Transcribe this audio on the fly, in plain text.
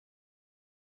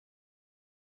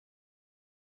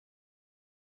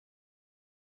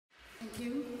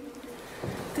you.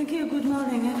 Thank you. Good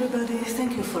morning, everybody.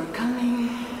 Thank you for coming.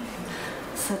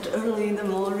 Such early in the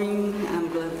morning. I'm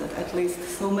glad that at least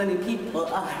so many people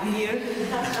are here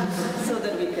so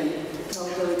that we can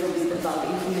talk a little bit about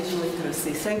information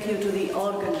literacy. Thank you to the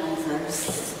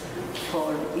organizers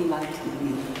for inviting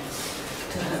me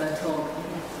to have a talk.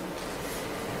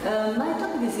 My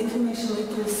topic is information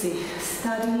literacy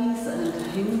studies and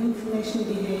human information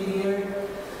behavior,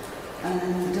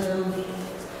 and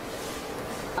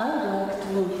I would like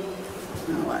to,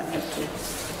 no, I have to,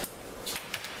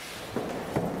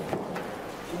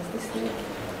 is this here?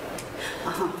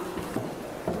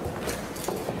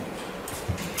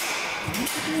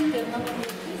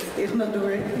 Still not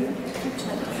working?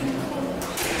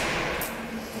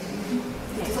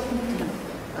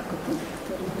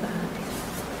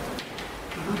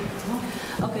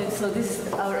 Okay, so this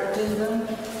is our agenda.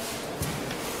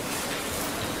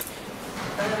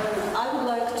 I would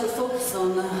like to focus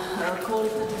on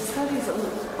qualitative studies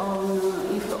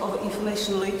of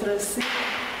information literacy,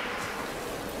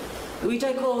 which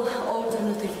I call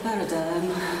alternative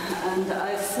paradigm, and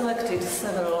I selected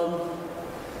several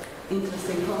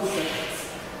interesting concepts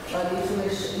like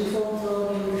information informed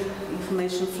learning,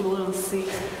 information fluency,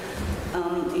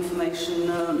 information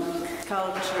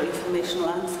culture, information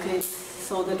landscape,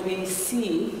 so that we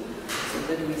see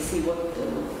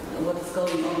what is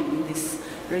going on in this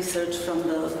research from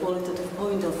the qualitative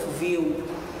point of view.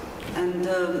 And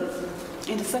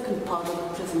in the second part of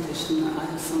the presentation, I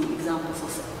have some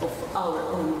examples of our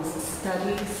own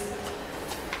studies,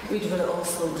 which were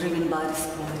also driven by this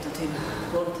qualitative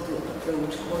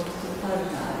approach, qualitative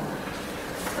paradigm.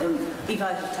 If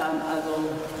I have time, I will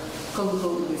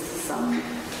conclude with some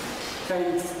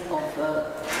trends of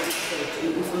research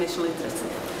in information literacy.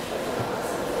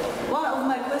 One of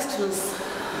my questions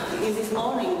in this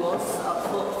morning was,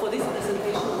 for this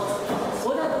presentation, was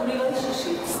what are the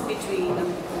relationships between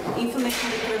information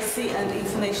literacy and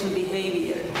information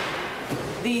behavior?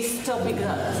 These topics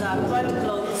are quite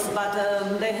close, but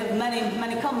they have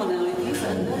many commonalities,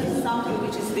 and there is something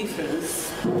which is different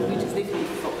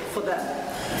for them.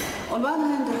 On one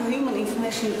hand, human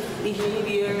information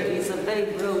behavior is a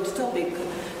very broad topic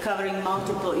covering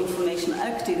multiple information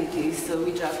activities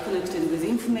which are connected with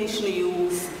information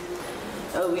use,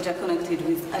 which are connected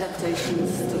with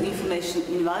adaptations to information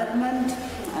environment,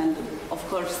 and of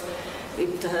course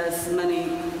it has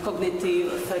many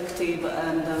cognitive, affective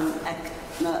and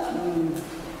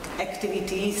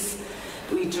activities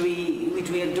which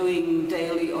we are doing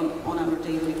daily on our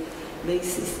daily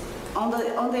basis. On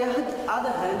the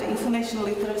other hand, information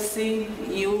literacy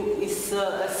is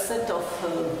a set of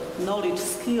knowledge,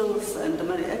 skills, and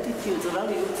many attitudes,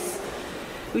 values,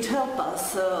 which help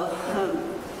us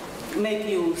make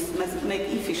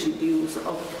efficient use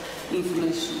of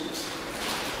information.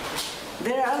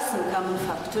 There are some common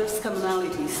factors,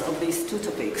 commonalities of these two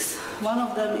topics. One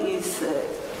of them is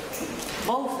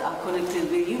both are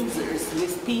connected with users,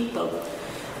 with people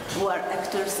who are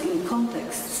actors in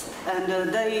contexts,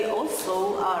 and they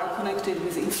also are connected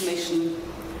with information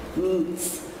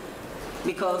needs.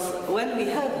 Because when we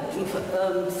have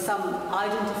some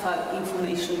identified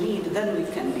information need, then we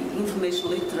can be information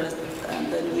literate,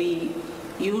 and then we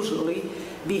usually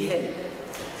behave.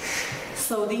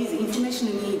 So these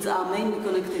information needs are mainly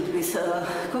connected with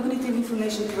cognitive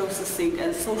information processing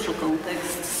and social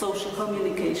context, social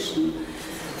communication.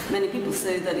 Many people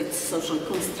say that it's socially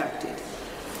constructed.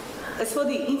 As for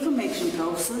the information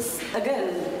process,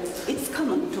 again, it's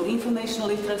common to information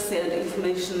literacy and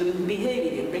information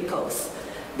behavior, because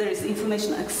there is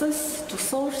information access to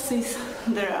sources,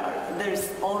 there is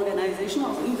organization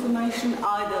of information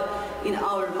either in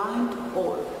our mind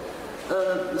or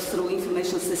through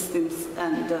information systems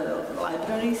and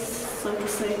libraries, so to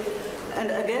say. And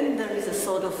again, there is a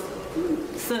sort of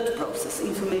third process,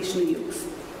 information use.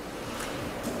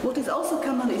 What is also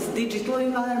common is digital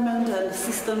environment and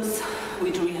systems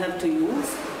which we have to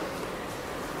use,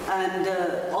 and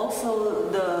also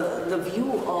the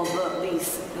view of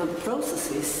these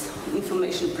processes,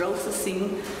 information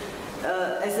processing,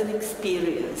 as an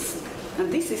experience.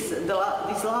 And this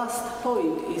last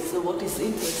point is what is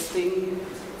interesting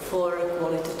for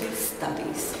qualitative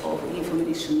studies of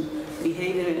information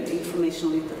behavior and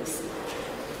information literacy.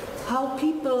 How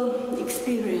people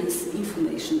experience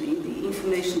information in the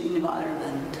information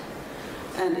environment.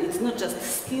 And it's not just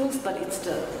skills, but it's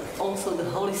also the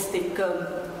holistic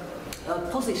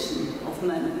position of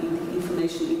man in the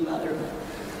information environment.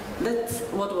 That's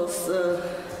what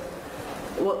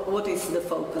is the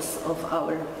focus of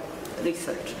our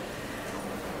research.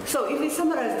 So if we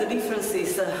summarize the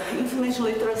differences, information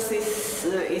literacy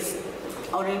is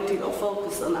oriented or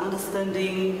focused on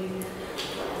understanding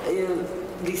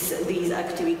these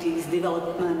activities,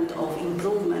 development of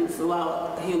improvements,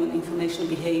 while human information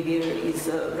behavior is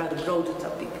a rather broader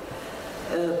topic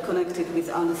connected with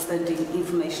understanding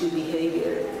information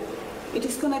behavior. It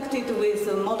is connected with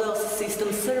model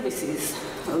system services,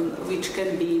 which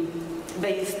can be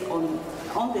based on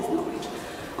this knowledge.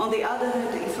 On the other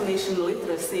hand, information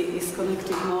literacy is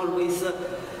connected more with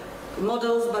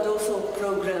models, but also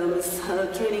programs,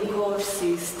 training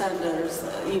courses, standards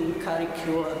in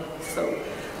curricula. So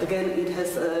again, it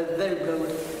has a very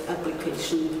broad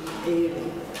application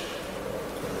area.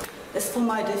 As for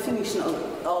my definition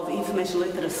of information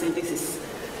literacy, this is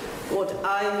what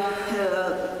I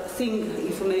think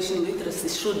information literacy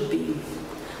should be,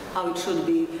 how it should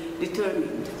be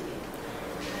determined.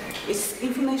 Its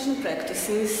information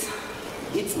practices,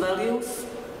 its values.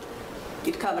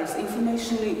 It covers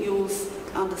information use,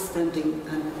 understanding,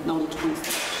 and knowledge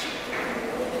construction.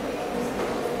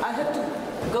 I have to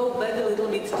go back a little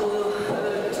bit to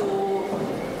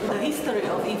the history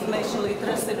of information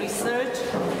literacy research.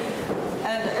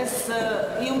 And as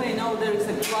you may know, there is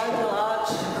quite a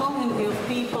large community of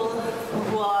people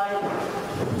who are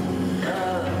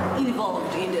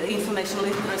involved in the information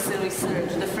literacy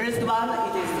research. The first one,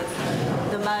 it is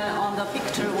the man on the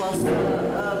picture, was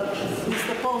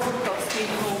Mr. Paul Zurkowski,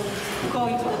 who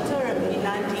coined the term in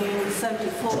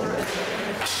 1974.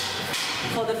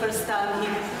 For the first time,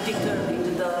 he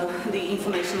determined the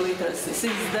information literacy.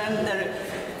 Since then,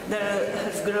 there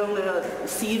has grown a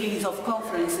series of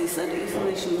conferences and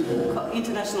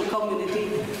international community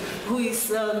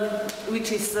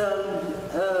which is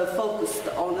focused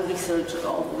on the research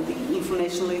of the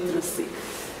information literacy.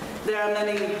 There are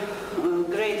many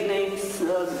great names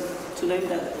to name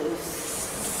that.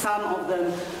 Some of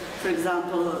them, for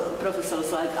example,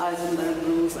 professors like Eisenberg,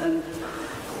 Bruce, and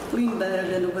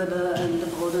Lindberg, and Weber, and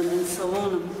Boden, and so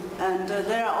on. And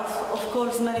there are, of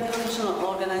course, many professional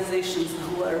organizations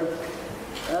who are,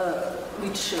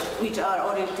 which are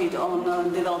oriented on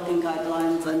developing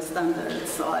guidelines and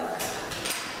standards like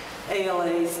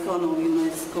ALA, SCONO,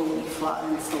 UNESCO, IFLA,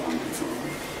 and so on and so on.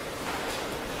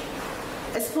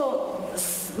 As for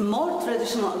more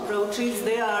traditional approaches,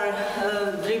 they are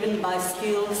driven by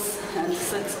skills and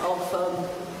sets of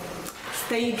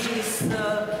stages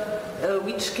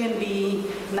which can be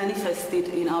manifested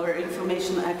in our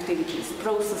information activities,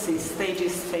 processes,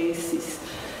 stages, phases.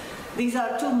 These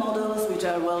are two models which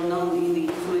are well known in the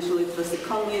information literacy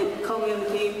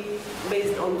community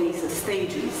based on these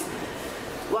stages.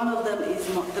 One of them is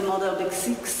the model Big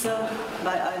Six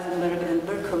by Eisenberg and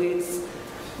Berkowitz,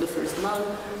 the first one,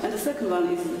 and the second one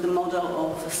is the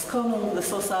model of SCONO, the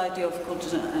Society of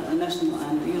Culture, National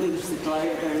and University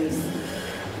Libraries,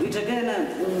 which again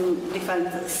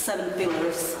defines 7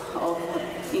 pillars of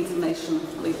information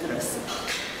literacy.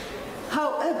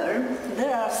 However,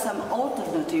 there are some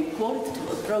alternative qualitative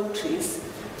approaches,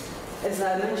 as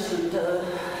I mentioned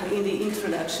in the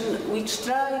introduction, which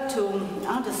try to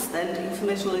understand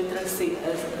information literacy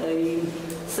as a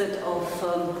set of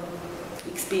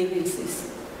experiences,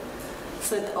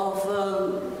 set of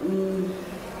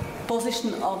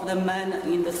position of the man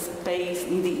in the space,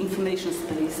 in the information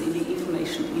space, in the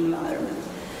information environment.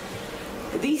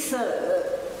 These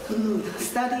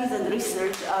studies and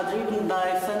research are driven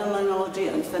by phenomenology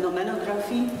and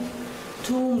phenomenography,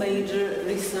 two major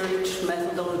research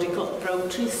methodological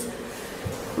approaches,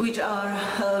 which are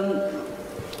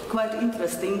quite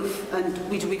interesting and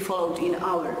which we followed in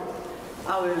our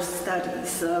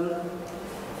studies.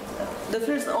 The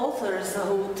first authors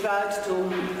who tried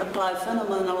to apply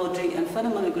phenomenology and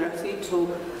phenomenography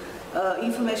to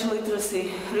information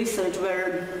literacy research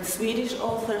were Swedish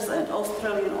authors and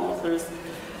Australian authors.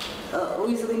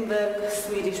 Louise Lindberg,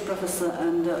 Swedish professor,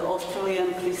 and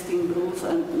Australian Christine Bruce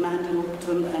and Mandy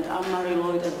Lupton and Anne-Marie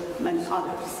Lloyd and many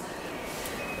others.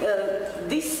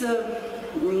 This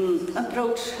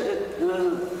approach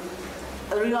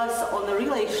relies on the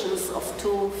relations of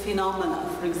two phenomena,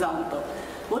 for example.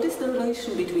 What is the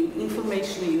relation between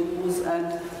information use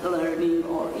and learning,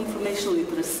 or information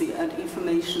literacy and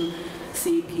information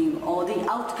seeking, or the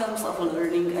outcomes of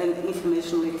learning and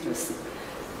information literacy?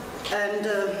 And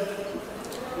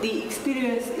the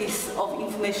experience of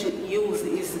information use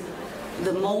is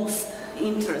the most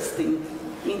interesting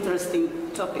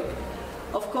topic.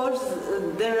 Of course,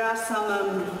 there are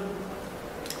some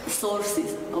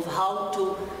sources of how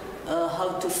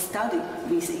to study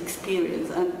this experience,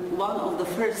 and one of the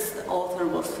first authors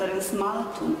was Ferenc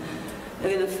Marton,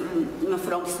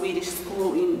 from Swedish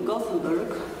school in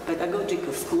Gothenburg,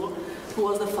 pedagogical school, who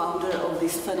was the founder of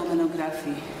this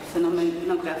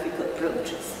phenomenographic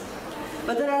approaches.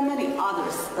 But there are many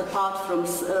others, apart from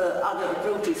other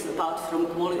approaches, apart from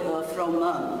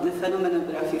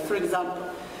phenomenography. For example,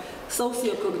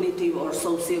 socio-cognitive or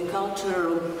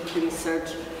socio-cultural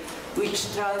research,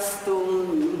 which tries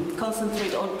to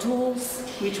concentrate on tools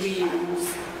which we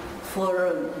use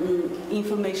for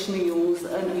information use,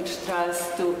 and which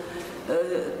tries to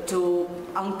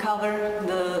uncover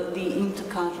the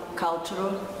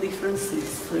intercultural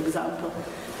differences, for example,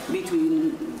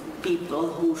 between people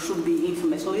who should be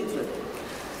information literate.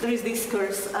 There is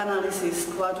discourse analysis,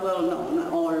 quite well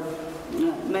known, or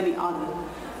many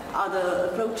other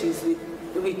approaches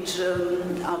which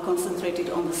are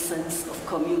concentrated on the sense of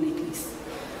communities.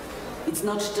 It's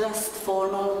not just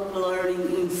formal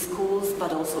learning in schools,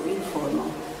 but also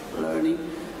informal learning,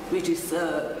 which is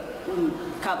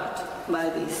covered by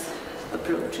these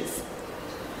approaches.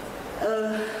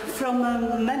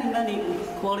 From many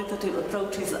qualitative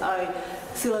approaches, I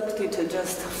selected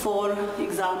just 4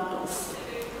 examples.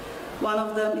 One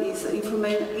of them is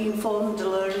informed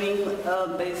learning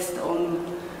based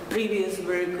on previous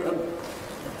work,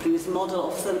 previous model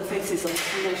of 7 phases of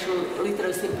information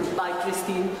literacy by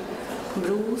Christine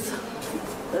Bruce.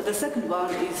 The second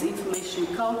one is information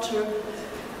culture.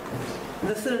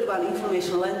 The third one,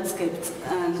 information landscape,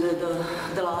 and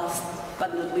the last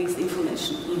but not least,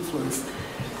 information influence.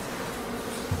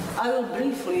 I will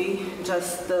briefly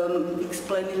just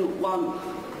explain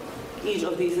each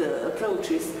of these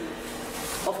approaches.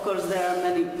 Of course, there are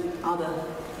many other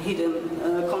hidden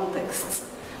contexts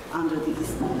under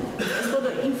these. For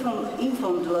the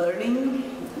informed learning,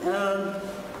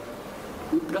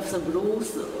 Professor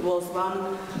Bruce was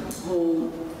one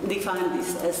who defined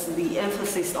this as the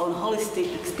emphasis on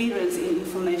holistic experience in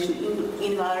information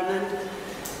environment,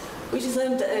 which is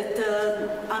aimed at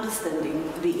understanding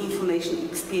the information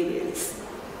experience.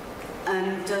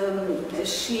 And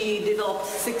she developed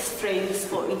 6 frames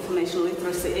for information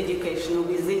literacy education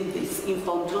within this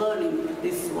informed learning.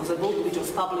 This was a book which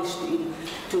was published in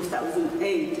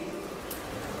 2008.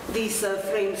 These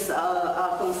frames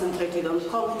are concentrated on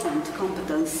content,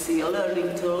 competency,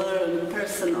 learning to learn,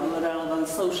 personal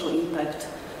relevance, social impact,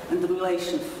 and the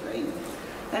relation frame.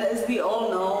 And as we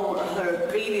all know, her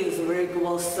previous work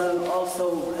was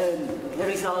also a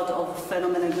result of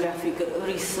phenomenographic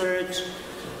research,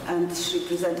 and she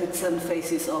presented some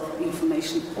phases of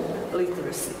information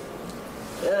literacy.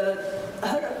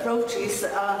 Her approaches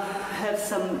have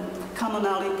some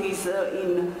commonalities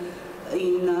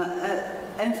in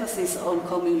emphasis on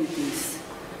communities.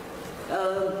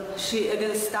 She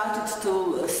again started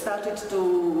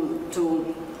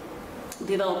to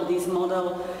develop these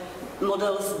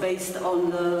models based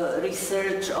on the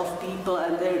research of people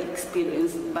and their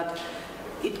experience, but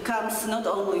it comes not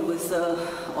only with,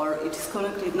 or it is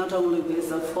connected not only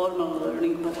with formal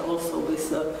learning, but also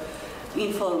with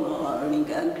informal learning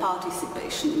and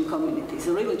participation in communities,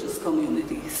 religious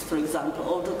communities, for example,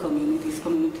 older communities,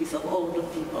 communities of older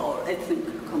people, or ethnic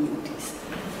communities.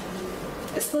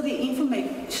 As for the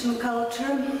information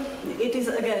culture, it is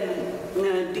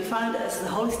again defined as the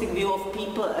holistic view of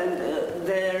people and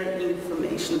their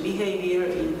information behavior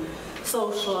in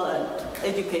social and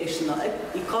educational,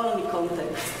 economic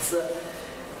contexts.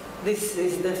 This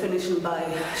is definition by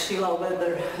Sheila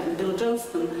Weber and Bill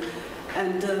Johnston,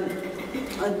 and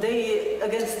they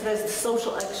again stressed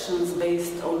social actions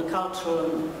based on cultural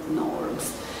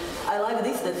norms. I like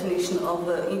this definition of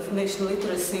information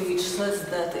literacy, which says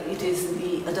that it is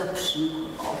the adoption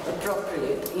of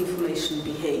appropriate information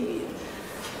behavior,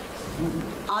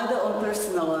 either on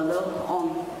personal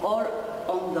level or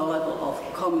on the level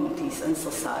of communities and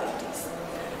societies.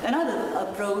 Another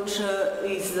approach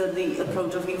is the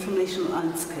approach of information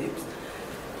landscapes,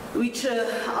 which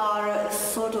are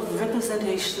sort of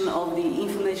representation of the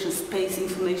information space,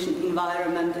 information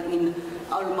environment in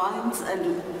our minds,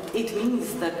 and it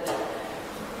means that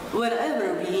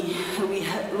wherever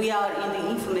we are in the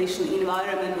information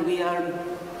environment, we are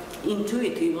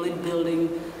intuitively building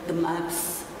the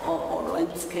maps or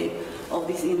landscape of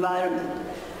this environment.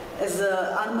 As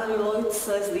Anne-Marie Lloyd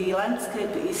says, the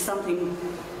landscape is something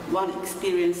one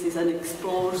experiences and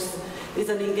explores. It's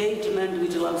an engagement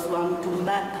which allows one to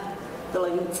map the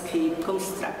landscape,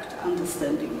 construct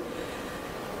understanding.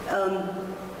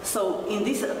 So in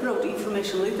this approach,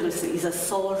 information literacy is a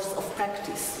source of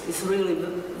practice. It's really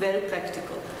very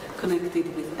practical,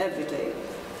 connected with everyday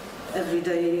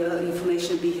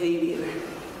information behavior.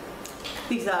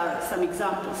 These are some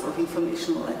examples of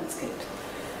informational landscape.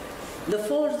 The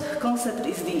fourth concept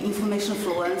is the information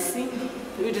fluency,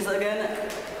 which is again,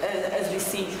 as we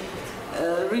see,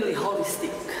 really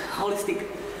holistic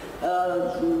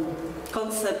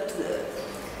concept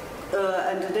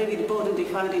and David Borden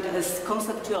defined it as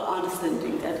conceptual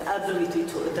understanding and ability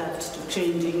to adapt to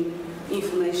changing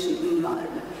information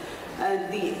environment.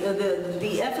 And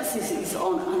the emphasis is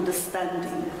on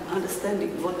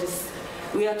understanding what is.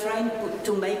 We are trying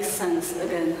to make sense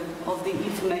again of the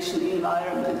information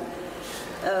environment,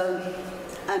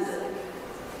 and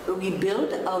we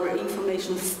build our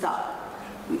information style,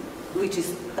 which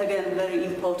is again very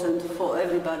important for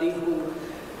everybody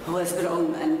who has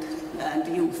grown and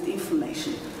used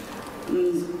information.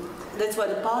 That's why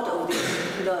the part of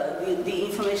the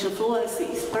information fluency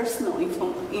is personal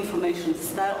information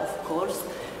style, of course.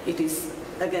 It is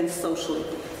again socially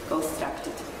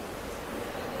constructed.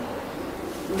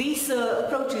 These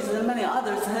approaches and many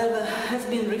others have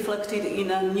been reflected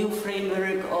in a new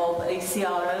framework of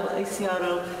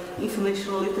ACRL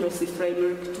Information Literacy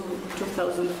Framework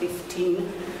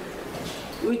 2015,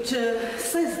 which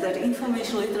says that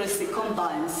information literacy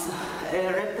combines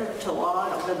a repertoire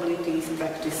of abilities,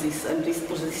 practices and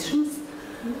dispositions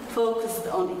focused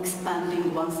on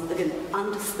expanding once again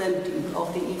understanding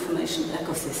of the information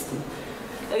ecosystem.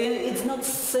 Again, it's not a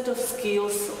set of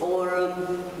skills or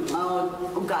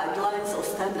guidelines or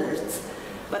standards,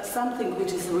 but something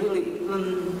which is really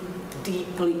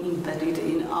deeply embedded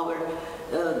in our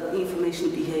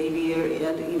information behavior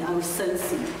and in our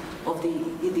sensing of the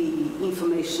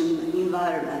information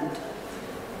environment.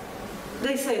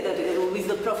 They say that with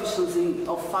the proficiency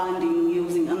of finding,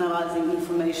 using, analyzing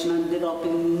information and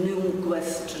developing new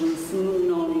questions, new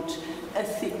knowledge,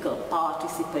 ethical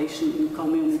participation in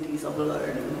communities of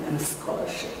learning and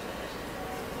scholarship.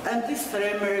 And this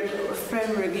framework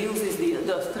uses the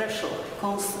threshold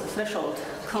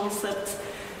concepts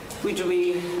which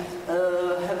we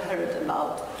have heard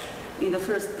about in the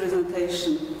first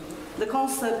presentation. The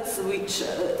concepts which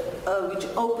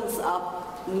opens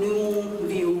up new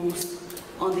views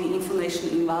on the information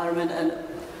environment and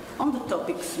on the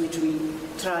topics which we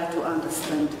try to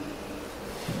understand.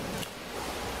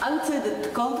 I would say that the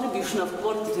contribution of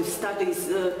qualitative studies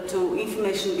to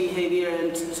information behavior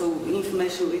and to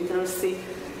information literacy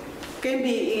can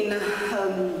be in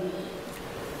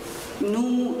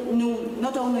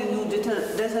not only new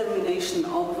determination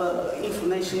of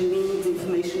information needs,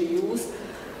 information use,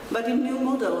 but in new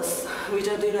models which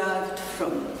are derived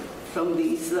from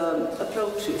these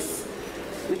approaches,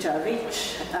 which are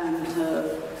rich and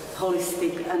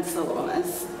holistic and so on.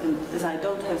 As I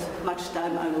don't have much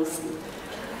time, I will skip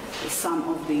some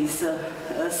of these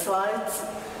slides.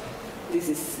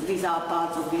 These are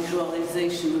parts of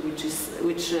visualization,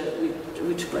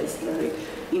 which plays a very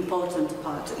important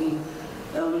part in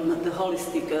the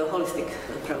holistic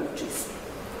approaches.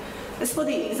 As for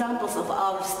the examples of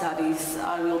our studies,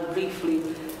 I will briefly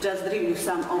just review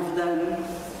some of them.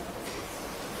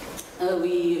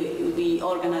 We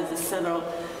organized several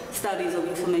studies of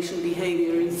information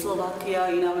behavior in Slovakia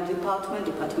in our Department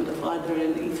of Library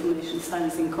and Information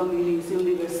Science in Communities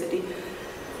University.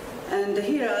 And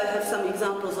here I have some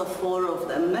examples of 4 of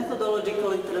them: methodological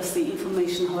literacy,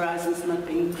 information horizons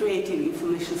mapping, creative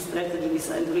information strategies,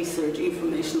 and research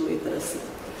information literacy.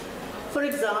 For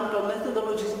example,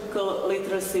 methodological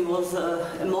literacy was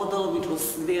a model which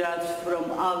was derived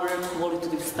from our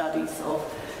qualitative studies of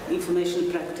information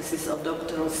practices of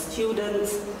doctoral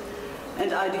students,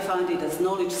 and I defined it as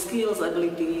knowledge, skills,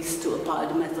 abilities to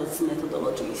applied methods,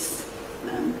 methodologies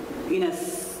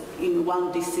in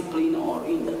one discipline or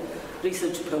in the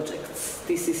research projects.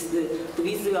 This is the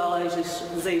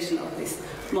visualization of this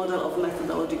model of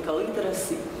methodological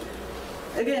literacy.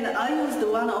 Again, I used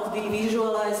one of the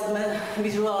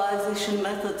visualization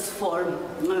methods for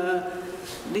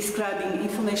describing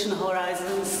information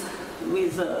horizons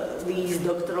with these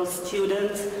doctoral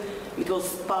students. It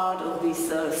was part of these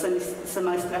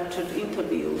semi-structured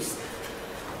interviews.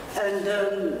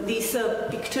 And these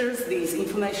pictures, these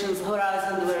information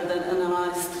horizons, were then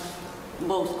analyzed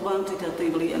both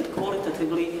quantitatively and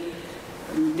qualitatively.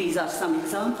 These are some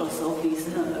examples of these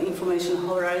information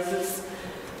horizons,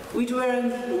 which were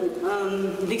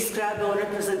described or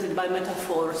represented by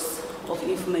metaphors of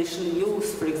information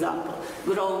use, for example,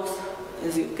 growth,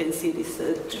 as you can see this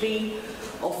tree,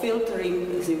 or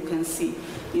filtering, as you can see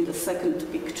in the second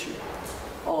picture,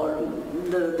 or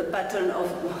the pattern of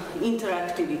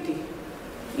interactivity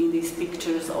in these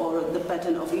pictures, or the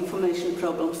pattern of information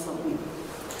problem solving.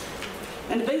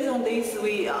 And based on this,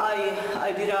 we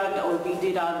derived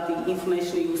the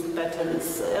information used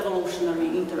patterns, evolutionary,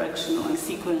 interactional, and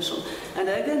sequential. And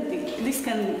again, this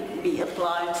can be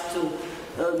applied to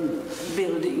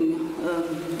building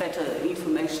better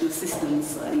information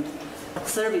systems and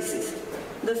services.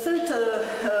 The third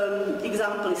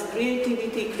example is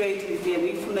creativity and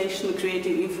information,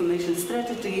 creative information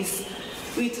strategies.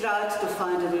 We tried to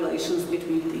find the relations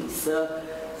between these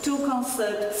two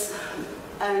concepts,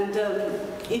 and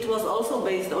it was also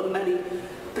based on many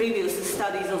previous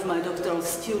studies of my doctoral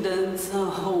students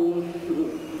who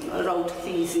wrote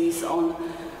theses on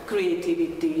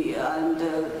creativity, and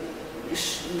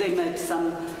they made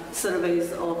some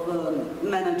surveys of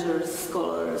managers,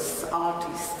 scholars,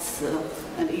 artists,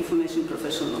 and information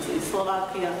professionals in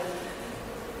Slovakia.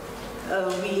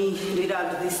 We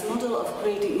derived this model of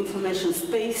creating information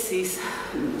spaces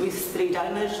with 3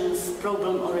 dimensions: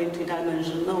 problem-oriented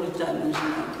dimension, knowledge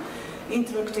dimension, and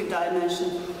interactive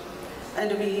dimension.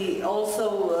 And we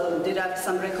also derived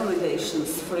some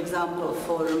recommendations, for example,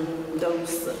 for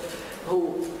those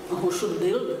who should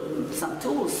build some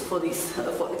tools for this,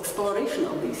 for exploration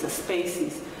of these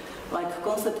spaces, like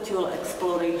conceptual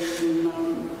exploration,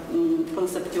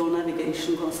 conceptual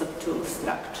navigation, conceptual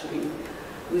structuring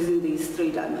within these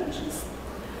 3 dimensions.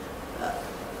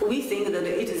 We think that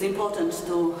it is important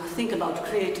to think about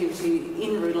creativity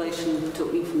in relation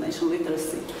to information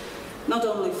literacy, not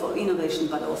only for innovation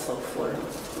but also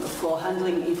for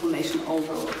handling information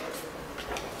overall.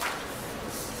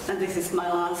 And this is my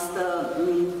last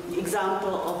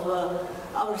example of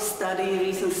our study,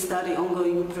 recent study,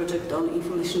 ongoing project on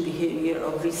information behavior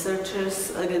of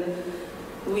researchers. Again,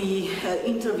 we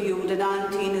interviewed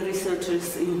 19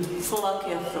 researchers in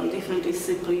Slovakia from different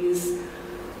disciplines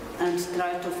and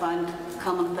tried to find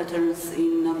common patterns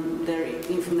in their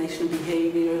information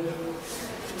behavior.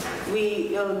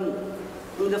 We,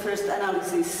 in the first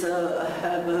analysis,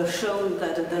 have shown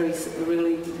that there is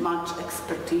really much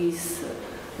expertise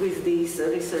with these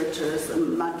researchers,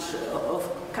 much of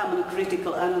common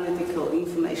critical analytical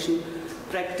information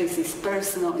practices,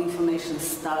 personal information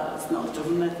styles, knowledge of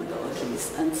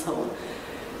methodologies, and so on.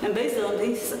 And based on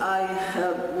this, I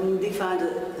defined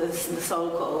the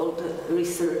so-called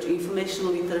research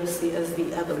information literacy as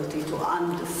the ability to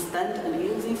understand and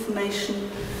use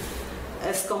information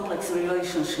as complex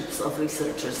relationships of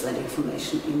researchers and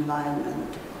information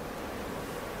environment.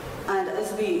 And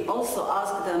as we also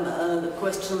asked them the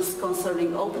questions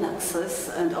concerning open access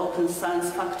and open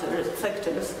science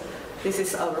factors, this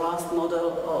is our last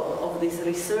model of this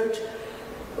research,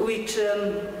 which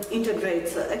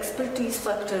integrates expertise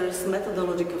factors,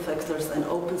 methodological factors, and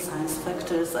open science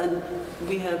factors. And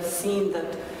we have seen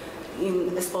that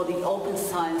as for the open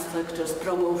science factors,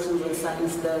 promotion of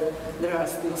science, there are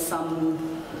still some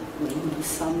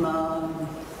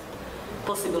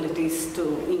possibilities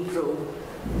to improve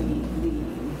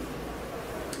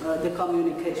the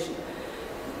communication.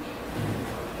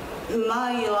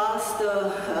 My last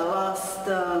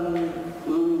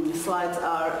slides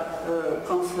are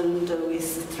concerned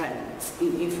with trends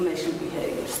in information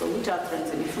behavior. So which are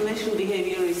trends in information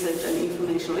behavior research and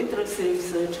information literacy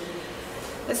research?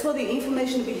 As for the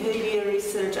information behavior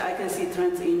research, I can see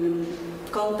trends in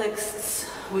contexts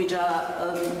which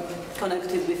are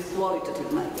connected with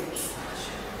qualitative methods.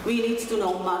 We need to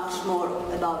know much more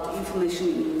about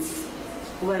information needs,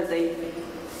 where they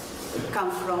come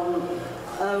from.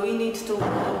 We need to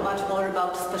know much more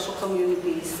about special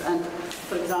communities and,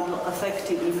 for example,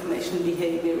 affective information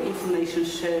behavior, information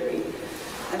sharing.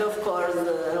 And of course,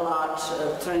 the large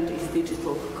trend is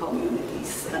digital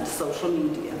communities and social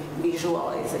media,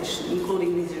 visualization,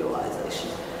 including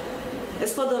visualization.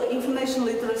 As for the information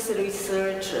literacy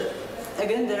research,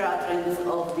 again, there are trends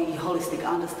of the holistic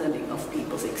understanding of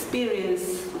people's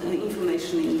experience,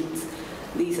 information needs,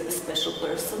 these special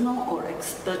personal or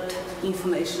expert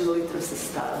information literacy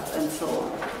styles, and so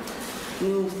on,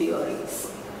 new theories.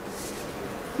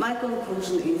 My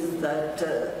conclusion is that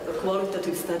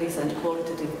qualitative studies and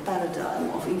qualitative paradigm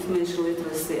of information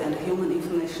literacy and human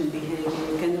information behavior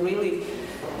can really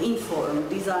inform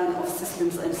design of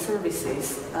systems and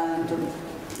services, and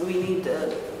we need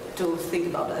to think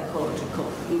about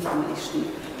ecological information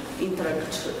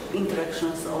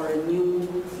interactions or a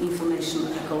new information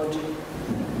ecology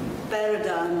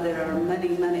paradigm. There are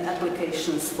many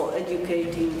applications for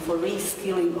educating, for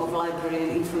reskilling of library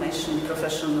and information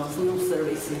professionals, new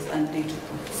services, and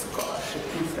digital scholarship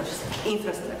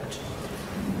infrastructure.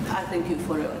 I thank you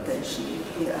for your attention.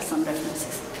 Here are some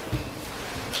references.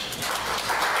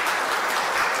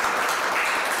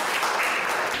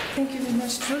 Thank you very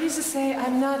much. Truly to say,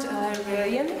 I'm not a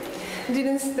librarian.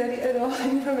 Didn't study at all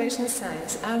information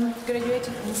science. I'm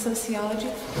graduated in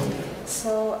sociology,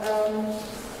 so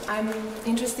I'm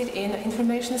interested in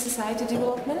information society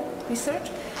development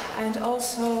research and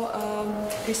also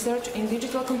research in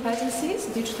digital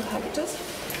competencies, digital habitus.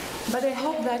 But I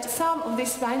hope that some of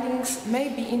these findings may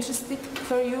be interesting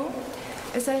for you,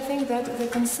 as I think that the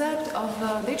concept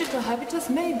of digital habitus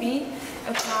may be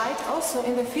applied also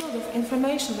in the field of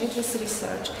information literacy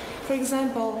research. For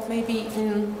example, maybe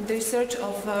in the research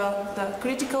of the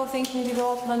critical thinking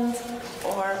development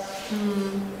or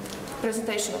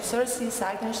presentation of sources,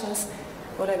 citations,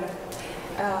 whatever.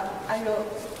 I will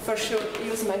for sure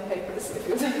use my papers if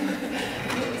you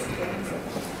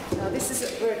this is a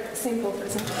very simple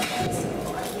presentation,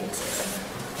 so I need some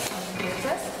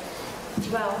test.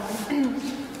 Well,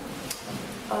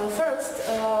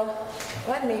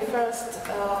 let me first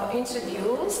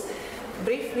introduce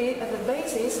briefly the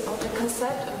basis of the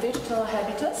concept of digital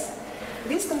habitus.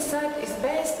 This concept is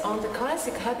based on the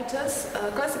classic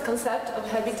concept of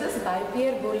habitus by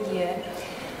Pierre Bourdieu.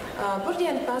 Bourdieu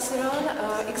and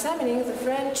Passeron, examining the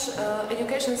French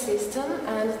education system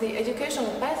and the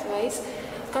educational pathways,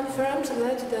 confirmed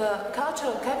that the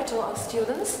cultural capital of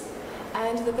students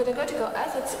and the pedagogical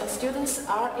assets of students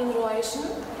are in relation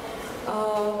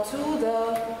to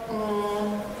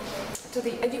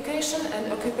the education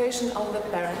and occupation of the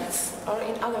parents, or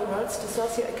in other words, the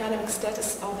socio-economic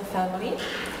status of the family.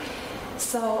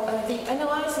 So the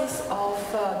analysis of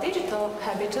digital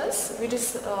habitus, which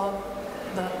is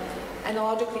the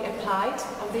analogically applied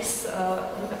of this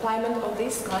appliement of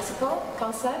this classical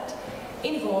concept,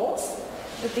 involves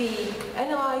the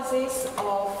analysis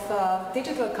of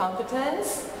digital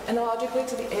competence, analogically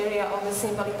to the area of the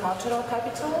symbolic cultural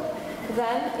capital.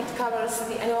 Then it covers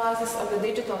the analysis of the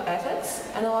digital assets,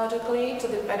 analogically to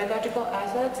the pedagogical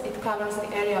assets. It covers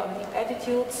the area of the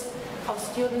attitudes of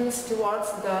students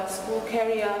towards the school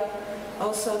career,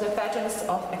 also the patterns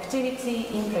of activity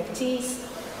in practice.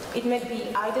 It may be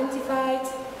identified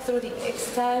through the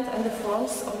extent and the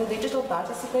forms of the digital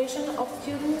participation of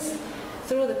students,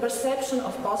 through the perception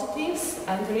of positives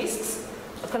and risks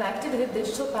connected with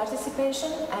digital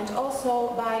participation, and also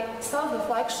by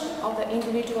self-reflection of the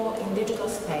individual in digital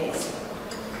space.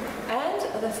 And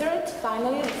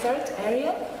finally, the third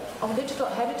area of digital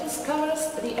habitus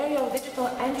covers the area of digital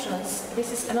entrance.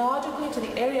 This is analogically to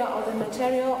the area of the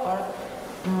material or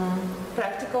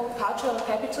practical cultural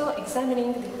capital,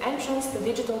 examining the entrance to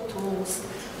digital tools.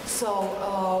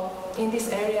 So in this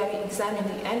area we examine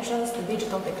the entrance to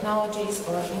digital technologies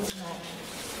or internet.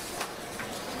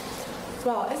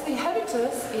 Well, as the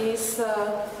habitus is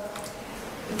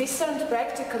discerned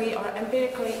practically or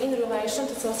empirically in relation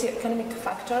to socioeconomic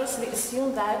factors, we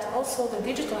assume that also the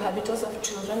digital habitus of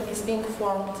children is being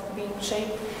formed, being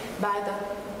shaped by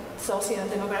the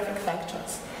socio-demographic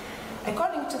factors.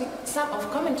 According to some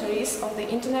of commentaries of the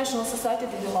International Society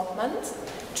Development,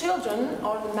 children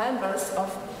or the members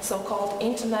of so-called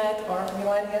internet or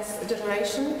millennials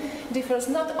generation differs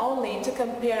not only to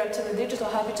compare to the digital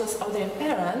habitus of their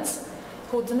parents,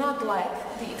 who do not lack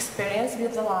the experience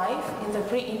with the life in the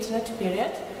pre-internet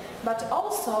period, but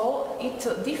also it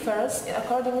differs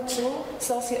according to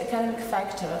socioeconomic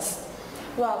factors.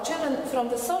 Well, children from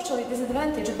the socially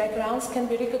disadvantaged backgrounds can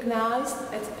be recognized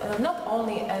as, not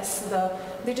only as the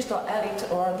digital elite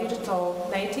or digital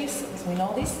natives, as we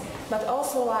know this, but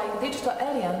also like digital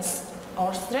aliens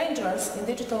or strangers in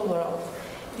digital world.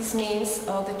 This means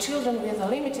the children with a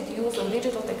limited use of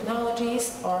digital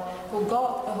technologies or who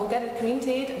get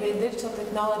acquainted with digital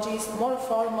technologies more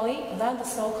formally than the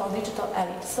so-called digital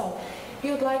elite. So,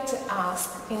 we would like to ask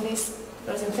in this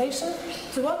presentation,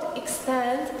 to what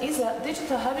extent is the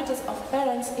digital habitus of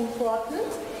parents important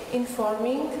in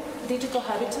forming digital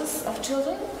habitus of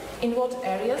children? In what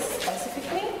areas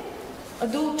specifically?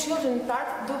 Do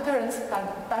parents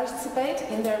participate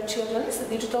in their children's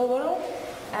digital world?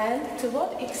 And to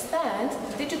what extent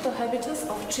the digital habitus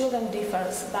of children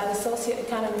differs by the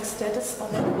socio-economic status of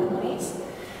their families?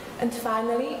 And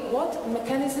finally, what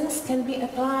mechanisms can be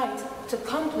applied to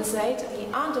compensate the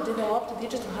underdeveloped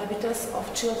digital habitus of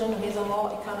children with a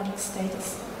low economic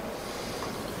status?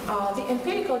 The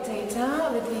empirical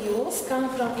data that we use come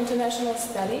from international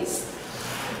studies.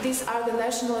 These are the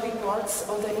national reports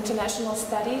of the international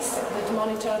studies that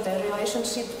monitor the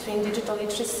relationship between digital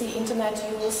literacy, internet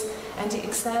use, and the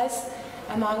access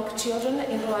among children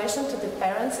in relation to the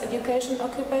parents' education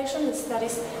occupation. The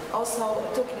studies also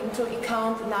took into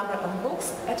account the number of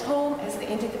books at home as the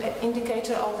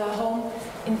indicator of the home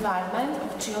environment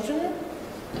of children.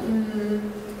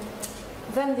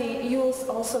 Then they use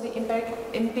also the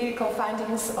empirical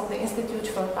findings of the Institute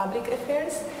for Public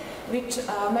Affairs, which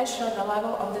measure the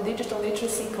level of the digital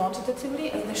literacy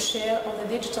quantitatively as the share of the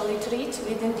digital literate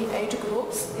within the age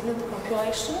groups within the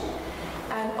population.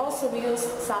 And also we use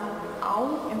some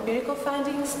own empirical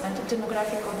findings and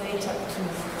demographical data too.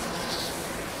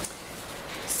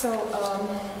 So,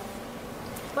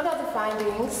 what are the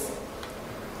findings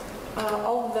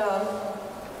of the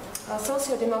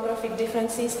socio-demographic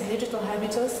differences in digital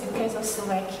habitus in case of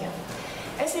Slovakia?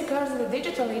 As regards the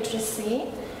digital literacy,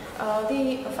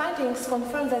 the findings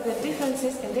confirm that the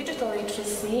differences in digital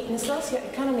literacy in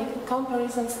socio-economic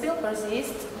comparison still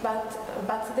persist, but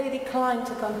they decline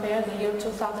to compare the year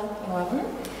 2011.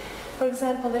 For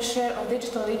example, the share of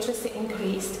digital literacy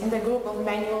increased in the group of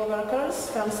manual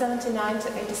workers from 79 to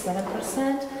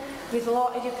 87%, with low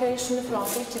education from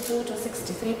 52 to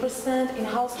 63%, in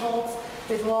households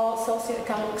with low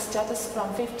socio-economic status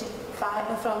from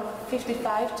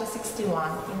 55 to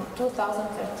 61 in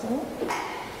 2013.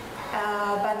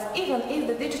 But even if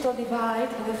the digital divide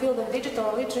in the field of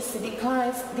digital literacy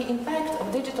declines, the impact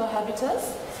of digital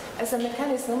habitus as a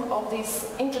mechanism of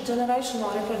this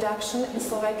intergenerational reproduction in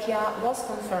Slovakia was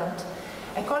confirmed.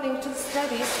 According to the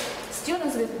studies,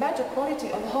 students with better quality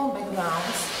of home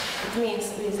backgrounds, it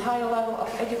means with higher level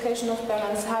of education of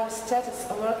parents, higher status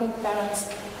of working parents,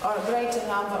 or a greater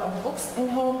number of books in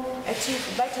home, achieve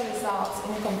better results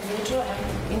in computer and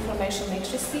information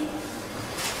literacy.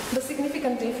 The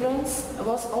significant difference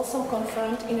was also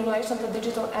confirmed in relation to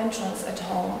digital entrance at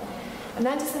home.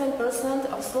 97%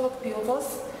 of Slovak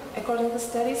pupils, according to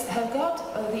studies, have got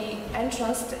the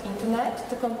entrance to internet,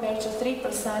 to compare to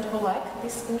 3% who lack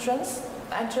this entrance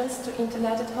to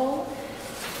internet at home.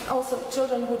 Also,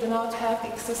 children who do not have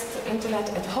access to internet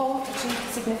at home achieve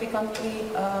significantly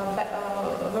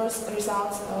worse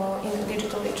results in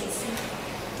digital literacy.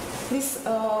 These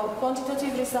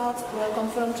quantitative results were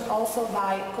confirmed also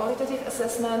by qualitative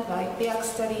assessment, by PIAC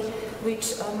study,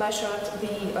 which measured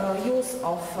the use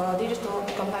of digital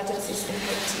competencies in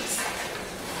practice.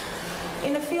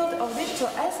 In the field of digital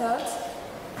assets,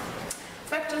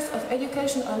 factors of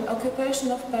education and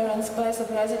occupation of parents, place of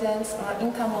residence or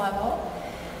income level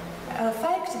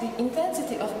affect the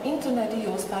intensity of internet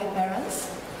use by parents,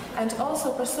 and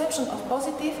also perception of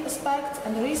positive aspects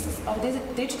and risks of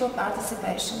digital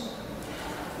participation.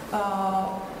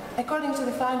 According to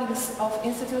the findings of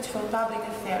Institute for Public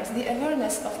Affairs, the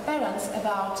awareness of parents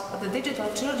about the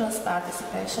digital children's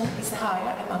participation is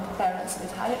higher among parents with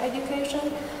higher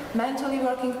education, mentally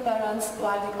working parents,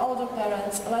 while the older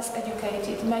parents, less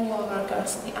educated, manual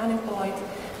workers, the unemployed,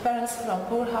 parents from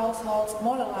poor households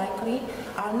more likely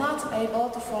are not able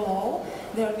to follow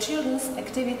their children's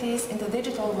activities in the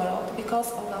digital world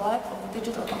because of the lack of the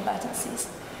digital competencies.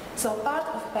 So part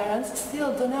of parents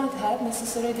still do not have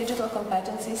necessary digital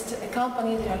competencies to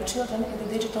accompany their children in the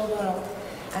digital world.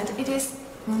 And it is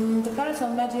the parental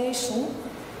mediation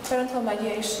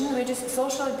which is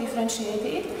socially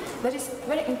differentiated, that is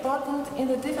very important in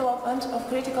the development of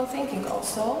critical thinking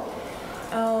also,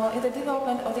 in the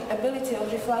development of the ability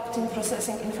of reflecting,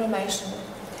 processing information.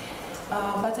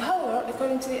 But however,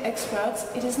 according to the experts,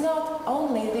 it is not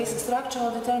only these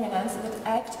structural determinants that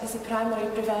act as a primary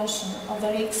prevention of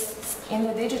the risks in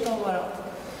the digital world.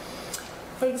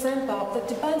 For example, the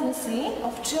dependency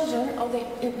of children on the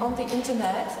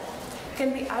internet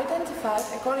can be identified,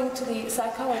 according to the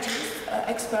psychologists,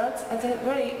 experts, as a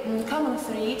very common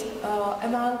thread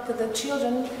among the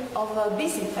children of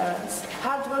busy parents,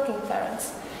 hard-working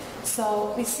parents.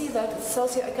 So we see that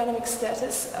socioeconomic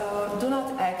status do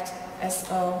not act as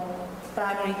a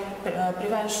primary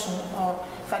prevention or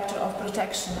factor of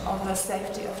protection of the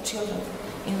safety of children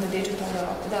in the digital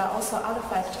world. There are also other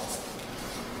factors.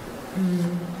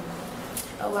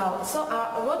 Well, so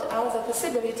what are the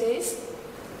possibilities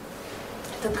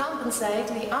to compensate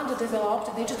the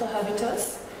underdeveloped digital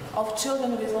habitus of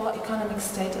children with low economic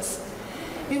status?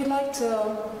 We would like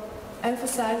to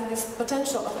emphasize this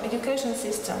potential of education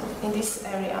system in this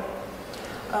area.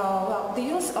 Well, the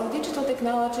use of digital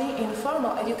technology in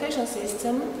formal education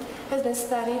system has been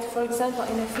studied, for example,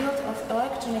 in the field of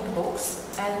electronic books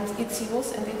and its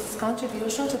use and its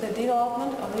contribution to the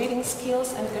development of reading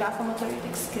skills and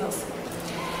graphomotoric skills.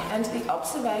 And the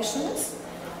observations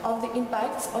of the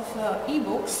impacts of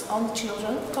e-books on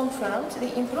children confirmed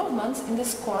the improvements in the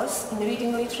scores in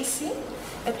reading literacy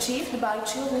achieved by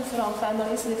children from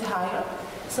families with higher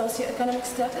socioeconomic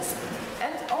status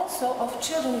and also of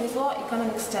children with low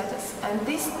economic status. And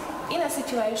this in a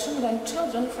situation when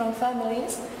children from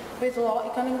families with low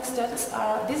economic status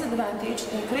are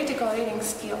disadvantaged in critical reading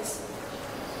skills.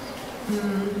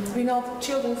 We know that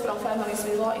children from families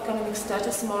with low economic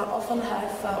status more often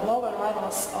have lower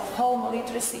levels of home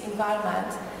literacy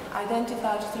environment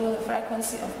identified through the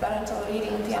frequency of parental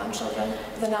reading to young children,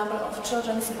 the number of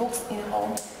children's books in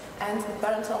home, and the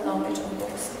parental knowledge of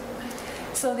books.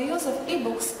 So the use of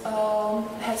e-books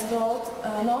has brought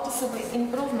noticeable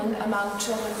improvement among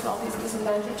children from this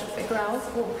disadvantaged backgrounds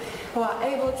who are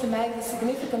able to make the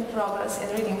significant progress in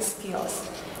reading skills,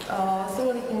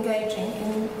 thoroughly engaging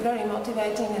in very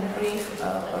motivating and brief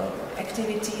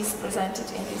activities presented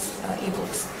in these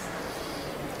e-books.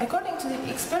 According to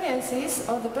the experiences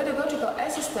of the pedagogical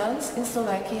assistants in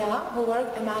Slovakia who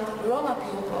work among Roma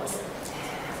pupils,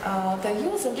 the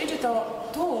use of digital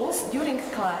tools during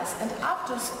class and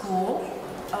after school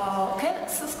can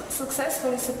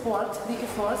successfully support the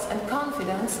efforts and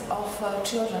confidence of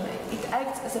children. It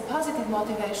acts as a positive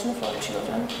motivation for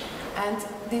children, and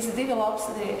this develops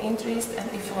their interest and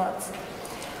efforts.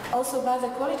 Also, by the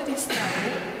qualitative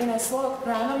study in a Slovak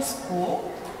primary school,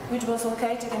 which was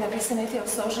located in a vicinity of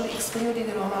socially excluded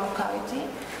Roma locality,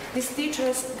 these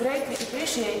teachers greatly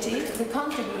appreciated the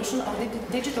contribution of the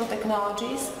digital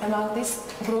technologies among this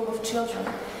group of children.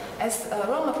 As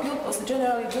Roma pupils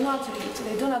generally do not read,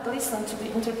 they do not listen to the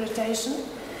interpretation,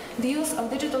 the use of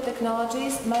digital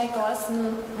technologies make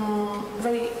lesson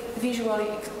very visually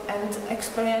and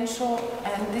experiential,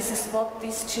 and this is what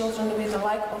these children with a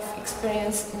lack of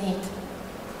experience need.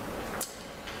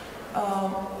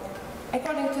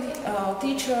 According to the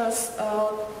teachers,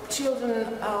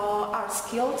 children are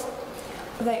skilled,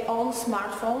 they own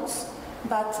smartphones,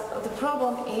 but the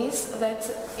problem is that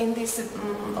in this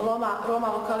Roma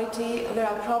locality there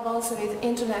are problems with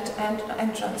internet and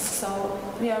entrance, so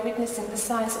we are witnessing the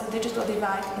signs of digital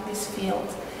divide in this field.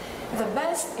 The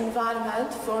best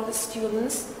environment for the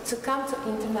students to come to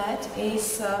internet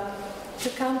is to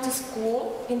come to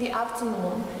school in the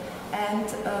afternoon, and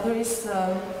there is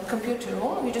a computer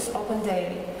room which is open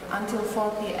daily until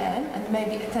 4 p.m. and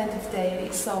maybe attentive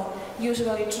daily. So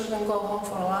usually children go home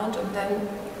for lunch and then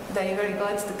they are very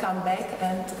glad to come back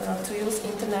and to use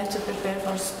internet to prepare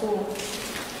for school.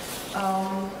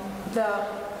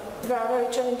 There are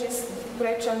great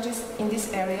challenges in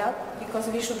this area, because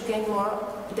we should gain more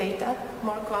data,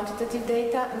 more quantitative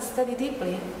data, and study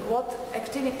deeply what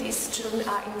activities children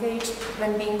are engaged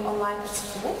when being online at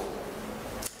school.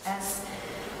 As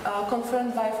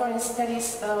confirmed by foreign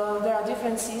studies, there are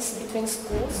differences between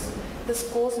schools. The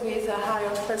schools with a higher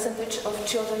percentage of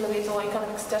children with low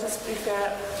economic status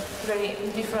prefer very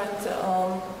different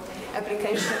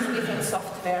applications, different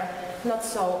software, not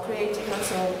so creative, not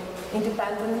so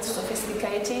independent,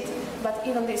 sophisticated, but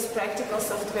even these practical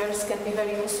softwares can be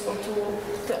very useful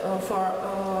for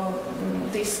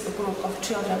this group of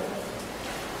children.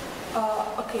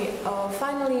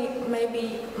 Finally,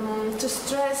 maybe to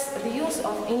stress the use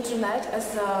of internet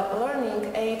as a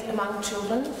learning aid among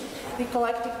children, we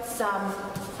collected some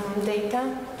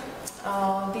data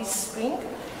this spring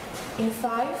in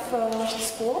 5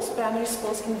 schools, primary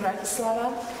schools in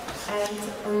Bratislava,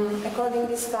 and according to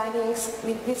these findings,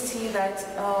 we see that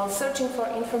searching for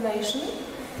information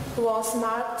was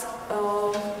marked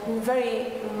in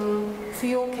very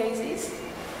few cases.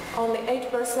 Only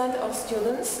 8% of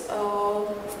students,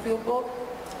 pupils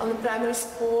on the primary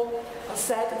school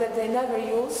said that they never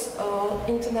use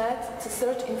internet to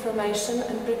search information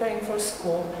and preparing for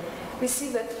school. We see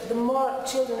that the more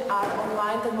children are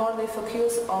online, the more they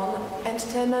focus on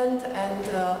entertainment, and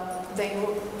they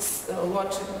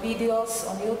watch videos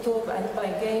on YouTube and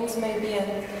play games maybe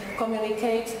and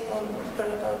communicate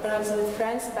perhaps with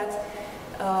friends, but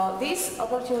this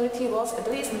opportunity was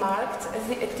at least marked as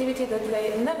the activity that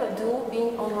they never do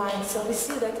being online. So we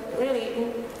see that really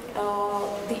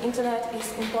the internet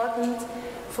is important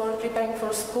for preparing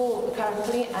for school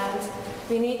currently, and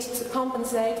we need to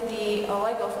compensate the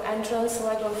lack of entrance,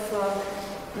 lack of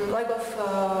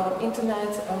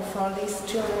internet for these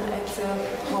children at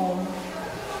home.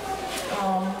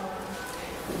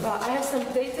 I have some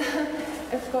data,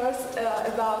 of course,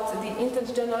 about the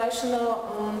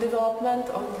intergenerational development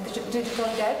of the digital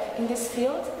gap in this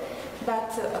field,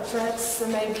 but perhaps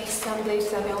maybe some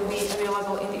data will be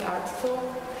available in the article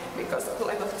because of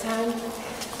lack of time.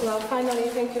 Well, finally,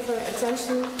 thank you for your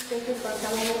attention. Thank you for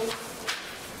coming.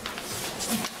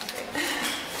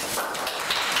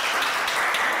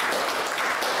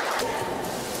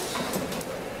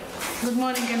 Good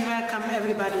morning and welcome,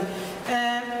 everybody.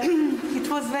 It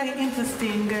was very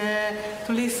interesting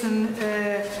to listen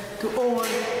to all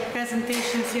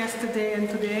presentations yesterday and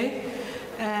today,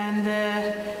 and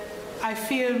I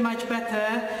feel much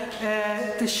better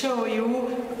to show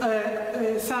you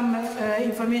some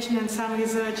information and some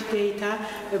research data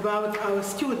about our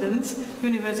students,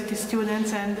 university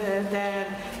students, and their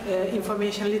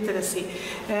information literacy.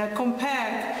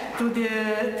 Compared to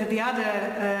the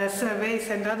other surveys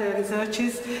and other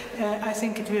researches, I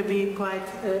think it will be quite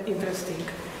interesting.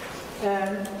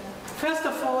 First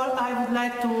of all, I would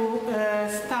like to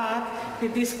start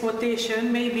with this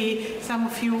quotation. Maybe some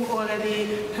of you already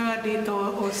heard it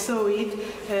or saw it.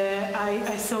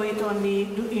 I saw it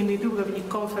in the Dubrovnik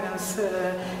conference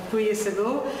 2 years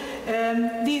ago.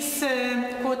 This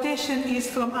quotation is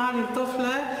from Arjen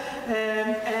Toffler,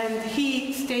 and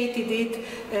he stated it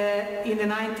in the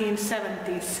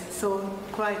 1970s, so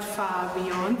quite far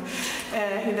beyond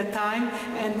in the time,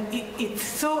 and it's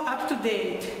so up to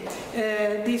date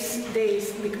these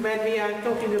days when we are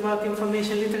talking about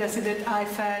information literacy that I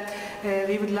felt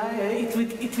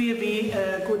it will be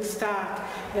a good start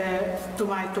to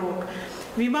my talk.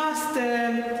 We must,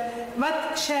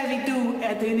 what shall we do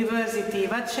at the university?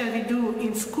 What shall we do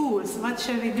in schools? What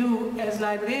shall we do as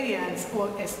librarians or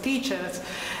as teachers?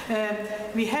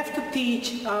 We have to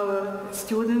teach our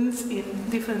students in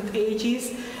different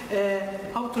ages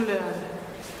how to learn,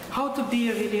 how to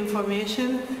deal with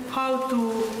information, how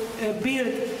to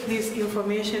build this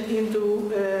information into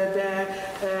their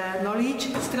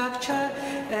knowledge structure,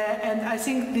 and I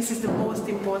think this is the most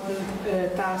important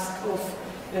task of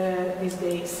these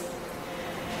days.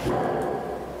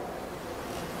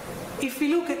 If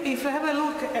we have a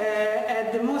look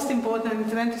at the most important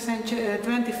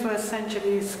 21st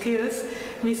century skills,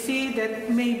 we see that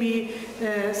maybe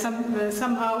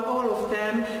somehow all of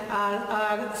them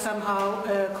are somehow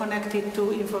connected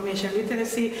to information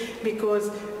literacy, because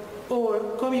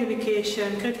or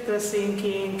communication, critical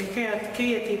thinking,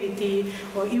 creativity,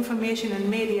 or information and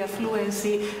media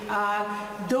fluency are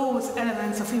those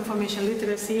elements of information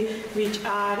literacy which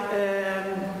are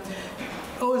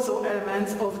also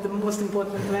elements of the most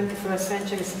important 21st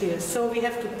century skills. So we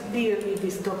have to deal with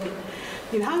this topic.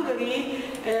 In Hungary,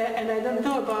 and I don't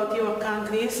know about your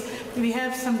countries, we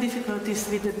have some difficulties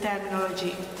with the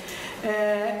terminology.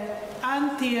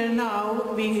 Until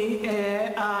now,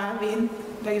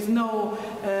 there is no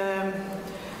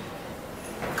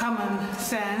common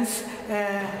sense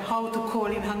how to call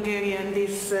in Hungarian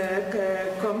this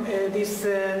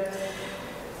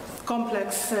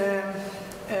complex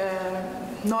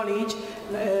knowledge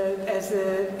as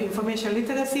information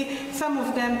literacy. Some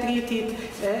of them treat it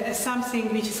as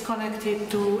something which is connected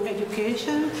to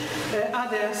education,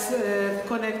 others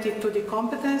connected to the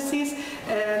competencies,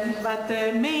 but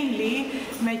mainly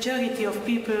majority of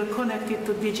people connected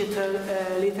to digital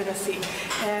literacy.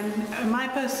 And my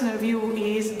personal view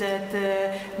is that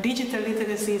digital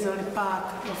literacy is only part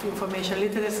of information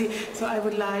literacy, so I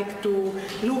would like to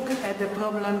look at the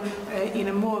problem in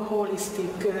a more holistic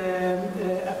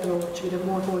approach, with a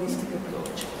more holistic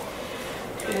approach.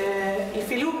 If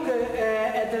we look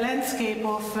at the landscape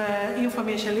of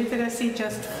information literacy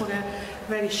just for a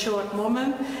very short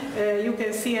moment, you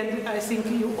can see, and I think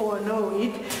you all know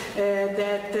it,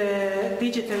 that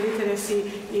digital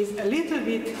literacy is a little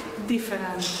bit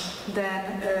different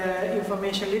than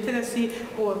information literacy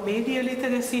or media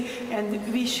literacy,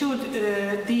 and we should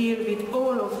deal with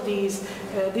all of these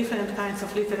different kinds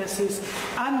of literacies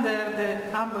under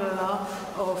the umbrella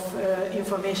of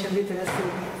information literacy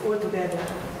altogether.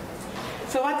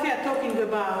 So what we are talking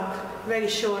about very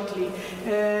shortly,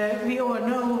 we all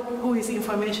know who is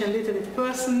information literate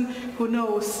person, who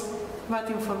knows what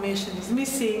information is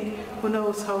missing, who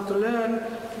knows how to learn,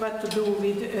 what to do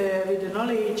with the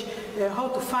knowledge, how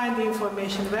to find the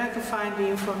information, where to find the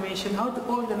information, how to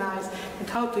organize and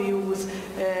how to use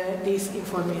this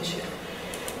information.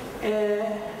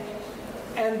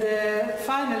 And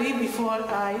finally, before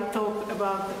I talk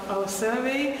about our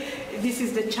survey, this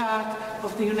is the chart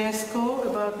of the UNESCO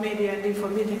about media and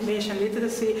information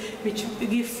literacy, which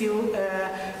gives you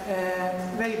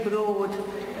a very broad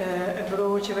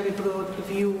approach, a very broad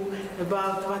view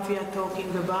about what we are talking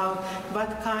about,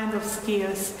 what kind of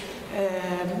skills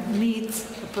needs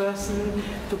a person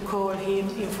to call him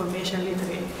information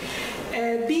literate.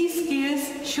 These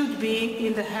skills should be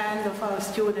in the hand of our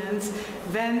students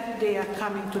when they are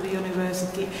coming to the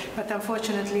university. But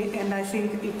unfortunately, and I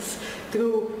think it's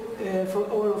true for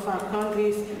all of our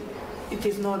countries, it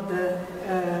is not the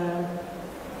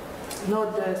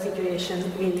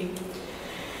situation really.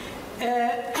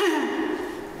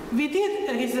 We did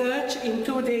research in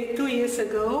 2 years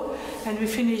ago, and we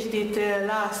finished it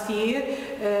last year,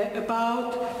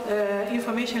 about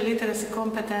information literacy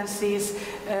competencies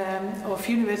of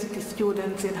university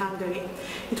students in Hungary.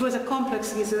 It was a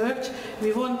complex research.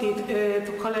 We wanted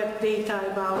to collect data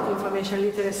about information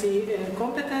literacy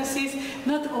competencies,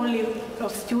 not only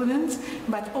of students,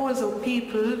 but also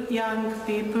people, young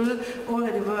people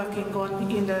already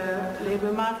working in the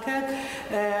labor market.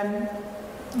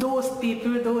 those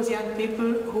people, those young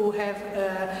people who have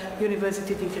a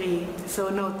university degree, so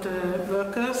not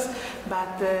workers,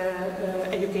 but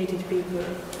educated people.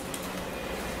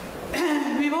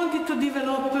 We wanted to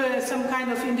develop some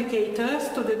kind of indicators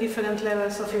to the different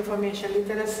levels of information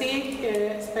literacy,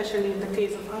 especially in the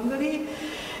case of Hungary.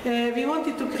 We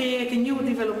wanted to create new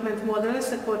development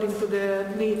models according to the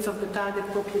needs of the target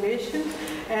population,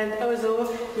 and also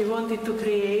we wanted to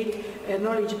create a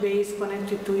knowledge base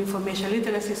connected to information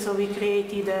literacy, so we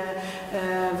created a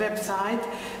website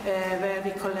where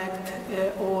we collect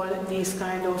all these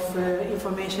kind of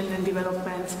information and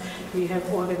developments we have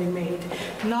already made.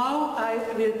 Now I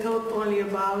will talk only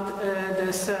about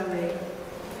the survey,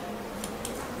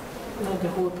 not the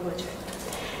whole project.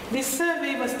 This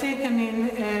survey was taken in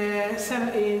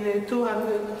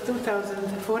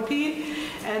 2014,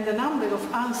 and the number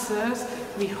of answers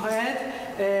we had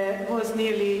was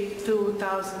nearly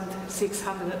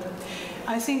 2,600.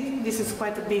 I think this is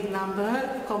quite a big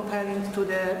number comparing to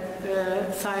the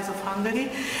size of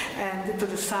Hungary and to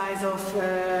the size of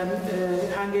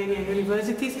Hungarian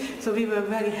universities, so we were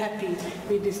very happy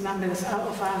with these numbers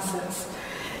of answers.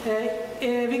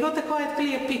 We got a quite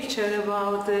clear picture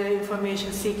about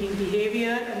information seeking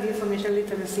behavior and information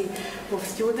literacy of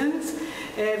students.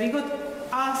 We got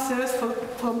answers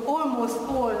from almost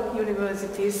all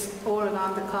universities all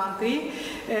around the country.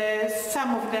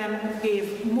 Some of them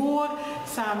gave more,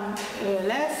 some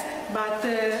less, but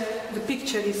the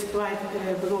picture is quite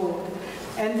broad.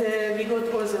 And we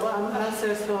got also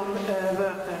answers from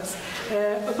workers.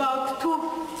 About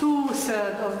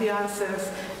two-thirds of the answers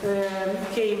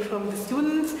came from the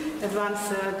students and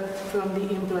 1/3 from the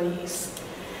employees.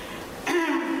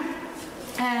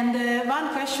 And one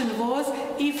question was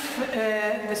if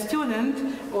the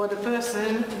student or the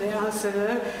person, the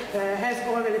answerer, has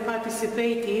already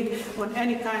participated on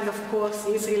any kind of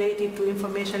courses related to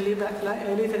information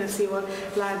literacy or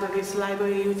libraries,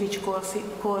 library usage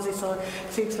courses or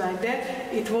things like that.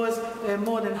 It was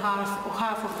more than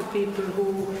half of the people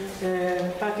who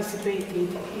participated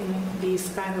in these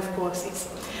kind of courses.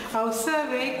 Our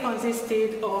survey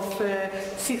consisted of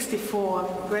 64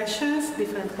 questions,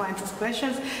 different kinds of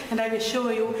questions, and I will show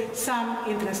you some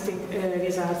interesting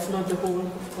results, not the whole,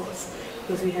 of course,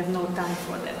 because we have no time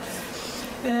for that.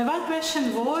 One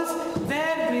question was,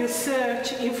 where will you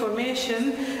search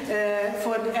information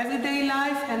for the everyday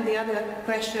life, and the other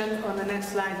question on the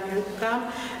next slide will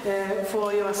come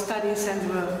for your studies and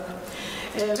work.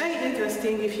 Very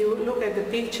interesting if you look at the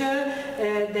picture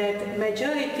that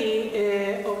majority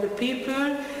of the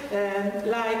people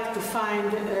like to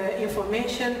find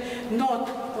information not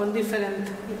on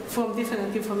from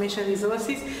different information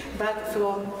resources, but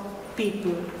from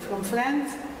people, from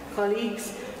friends,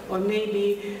 colleagues, or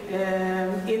maybe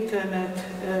internet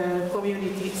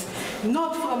communities.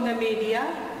 Not from the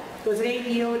media, because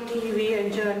radio, TV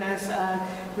and journals are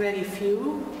very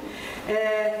few.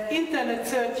 Internet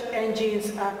search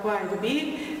engines are quite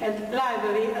big, and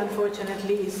library,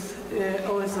 unfortunately, is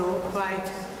also quite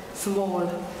small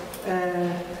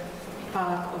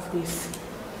part of these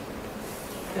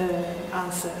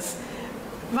answers.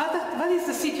 What is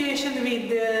the situation with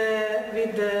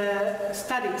the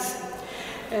studies?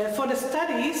 For the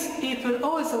studies, people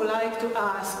also like to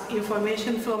ask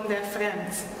information from their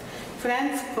friends.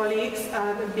 Friends, colleagues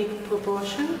are a big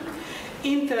proportion.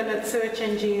 Internet search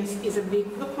engines is a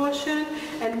big proportion,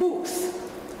 and books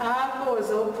are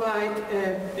also quite,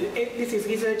 this is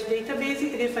research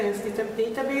databases, reference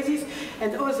databases,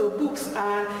 and also books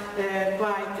are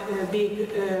quite a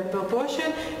big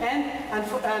proportion, and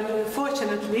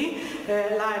unfortunately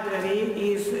library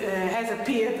has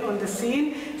appeared on the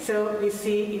scene, so we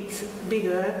see it's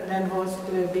bigger than was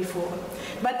before.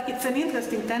 But it's an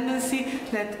interesting tendency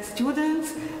that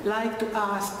students like to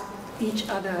ask each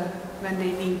other when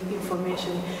they need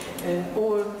information,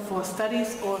 or for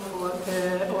studies or for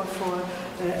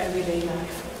everyday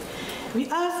life. We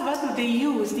asked what do they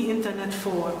use the internet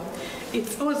for.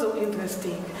 It's also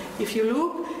interesting. If you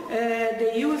look,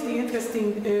 they use the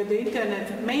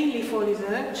internet mainly for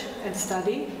research and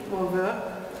study or work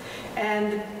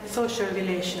and social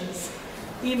relations.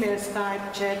 Email,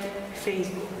 Skype, chat,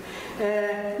 Facebook.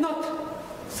 Not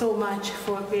so much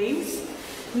for games,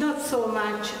 not so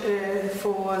much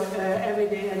for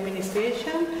everyday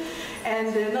administration,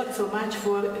 and not so much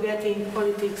for getting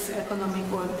politics, economic,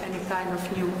 or any kind of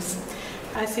news.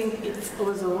 I think it's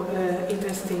also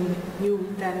interesting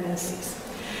new tendencies.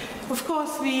 Of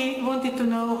course, we wanted to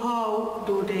know how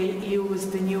do they use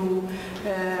the new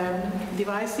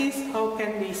devices, how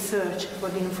can they search for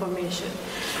the information.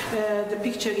 The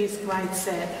picture is quite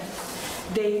sad.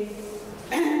 They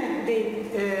they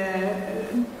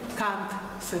can't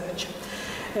search.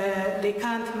 They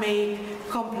can't make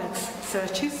complex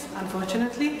searches,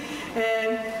 unfortunately.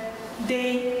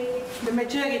 The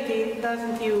majority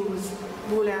doesn't use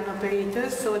Boolean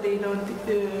operators, so they don't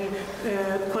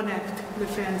connect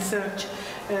different search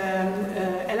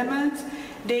elements.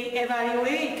 They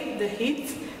evaluate the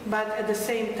hits, but at the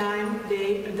same time,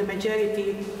 the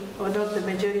majority, or not the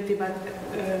majority, but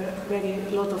very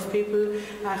lot of people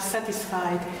are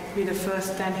satisfied with the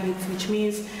first 10 hits, which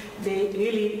means they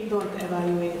really don't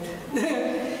evaluate.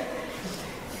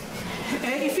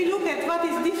 If you look at what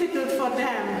is difficult for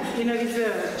them in a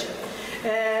research,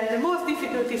 the most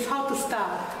difficult is how to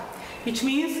start, which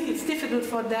means it's difficult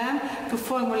for them to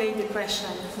formulate the question.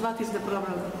 What is the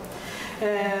problem?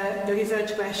 The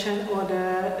research question or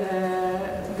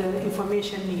the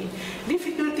information need.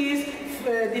 Difficulties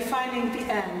defining the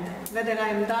end, whether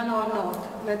I'm done or not,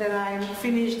 whether I'm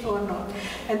finished or not.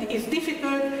 And it's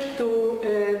difficult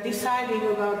to deciding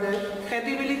about the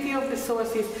credibility of the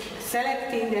sources,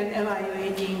 selecting and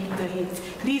evaluating the hits.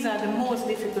 These are the most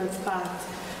difficult parts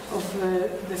of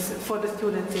for the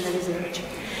students in the research.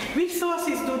 Which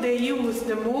sources do they use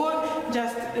the more?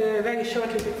 Just very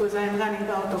shortly, because I'm running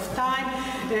out of time.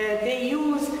 They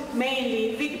use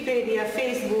mainly Wikipedia,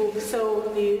 Facebook,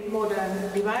 so the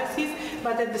modern devices,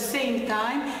 but at the same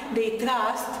time they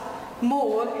trust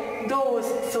more those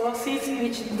sources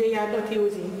which they are not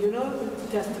using. You know,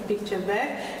 just a picture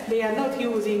back. They are not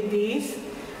using these,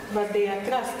 but they are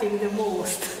trusting the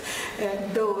most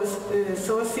those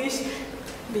sources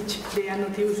which they are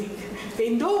not using.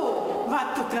 They know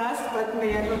what to trust, but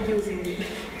they are not using it.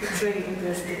 It's very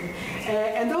interesting.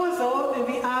 And also,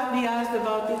 we asked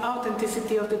about the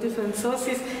authenticity of the different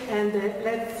sources, and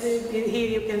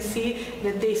here you can see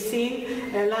that they think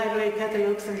library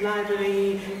catalogs and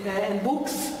library and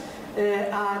books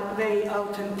are very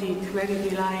authentic, very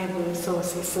reliable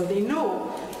sources. So they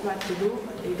know what to do,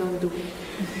 but they don't do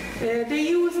it. They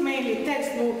use mainly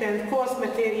textbook and course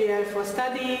material for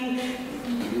studying,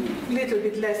 little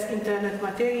bit less internet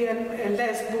material, and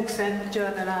less books and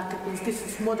journal articles. This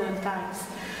is modern times.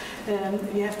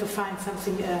 We have to find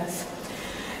something else.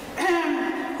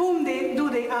 Whom do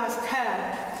they ask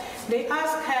help? They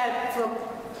ask help from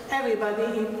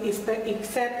everybody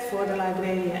except for the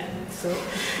librarian. So,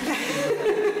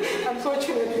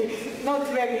 unfortunately, not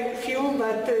very few,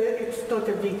 but it's not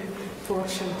a big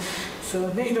portion. So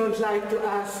they don't like to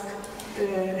ask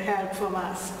help from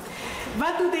us.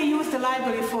 What do they use the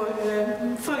library for?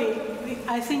 Sorry,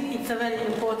 I think it's a very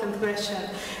important question.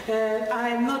 I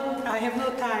have no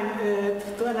time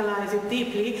to analyze it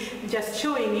deeply, just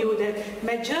showing you that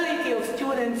majority of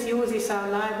students uses our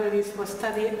libraries for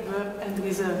study, work and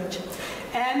research,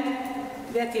 and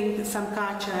getting some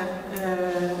culture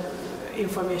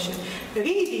information.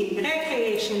 Reading,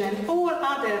 recreation and all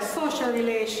other social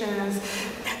relations,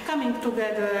 coming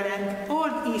together, and all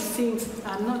these things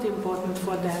are not important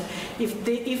for them.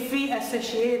 If we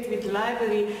associate with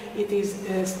library, it is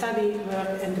study,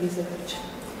 work and research.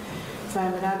 So I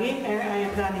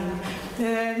am running.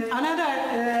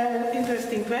 Another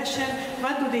interesting question,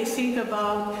 what do they think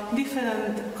about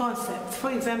different concepts?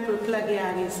 For example,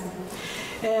 plagiarism.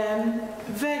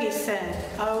 Very sad.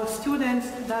 Our students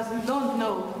don't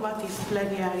know what is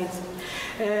plagiarism.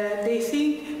 They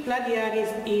think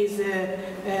plagiarism is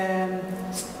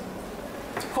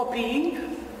copying.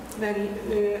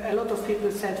 A lot of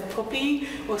people said copying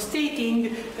or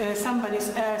stating somebody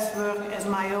else's work as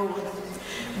my own.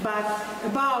 But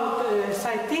about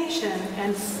citation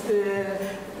and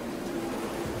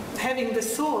having the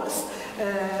source,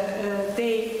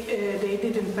 they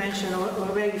didn't mention, or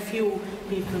very few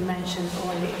people mentioned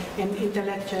only, in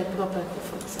intellectual property,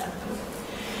 for example.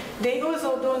 They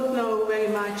also don't know very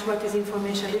much what is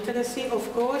information literacy,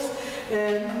 of course,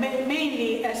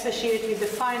 mainly associated with the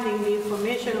finding the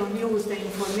information or use the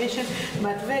information,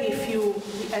 but very few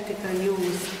the ethical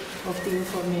use of the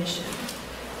information.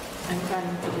 I'm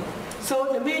trying to do.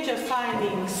 So the major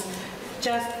findings,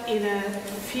 just in a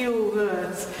few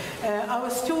words. Our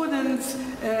students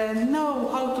know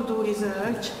how to do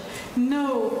research,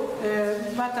 know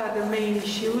what are the main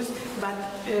issues, but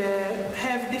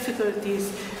have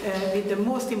difficulties with the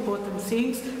most important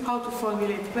things, how to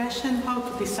formulate questions, how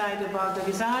to decide about the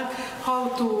result, how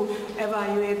to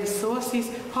evaluate the sources,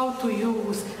 how to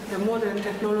use the modern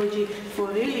technology for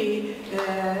really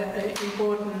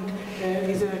important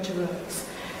research works.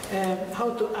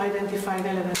 How to identify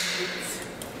relevant fields.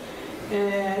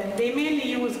 They mainly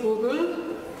use Google,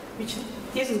 which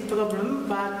isn't a problem,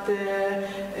 but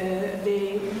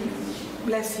they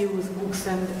less used books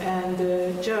and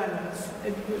journals,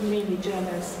 mainly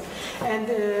journals. And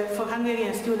for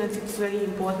Hungarian students, it's very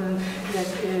important that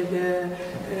the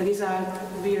result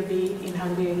will be in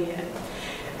Hungarian.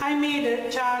 I made a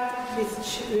chart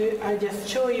which I just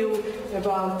show you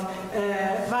about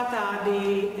what are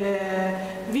the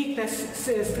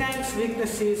strengths,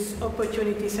 weaknesses,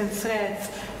 opportunities and threats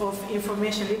of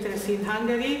information literacy in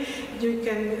Hungary. You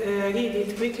can read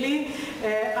it quickly.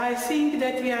 I think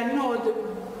that we are not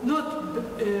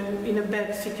in a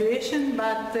bad situation,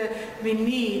 but we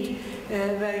need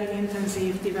very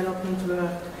intensive development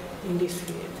work in this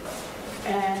field.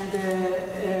 And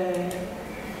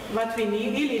what we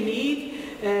really need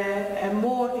a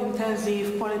more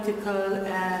intensive political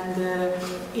and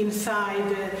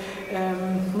inside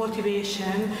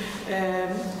motivation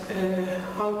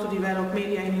how to develop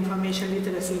media and information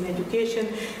literacy in education.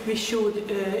 We should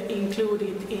include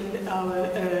it in our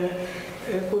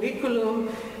curriculum,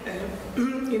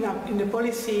 in the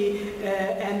policy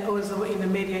and also in the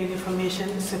media and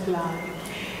information supply.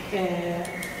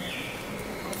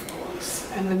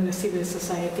 And in the civil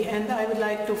society. And I would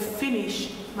like to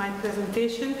finish my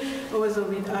presentation also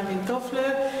with Armin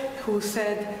Toffler, who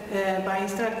said by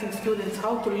instructing students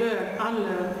how to learn,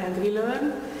 unlearn and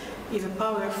relearn is a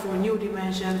powerful new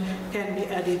dimension can be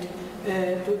added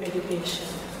to education.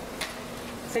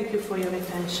 Thank you for your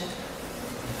attention.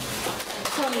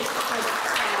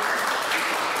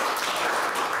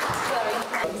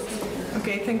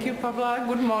 Okay, thank you, Pavla.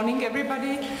 Good morning,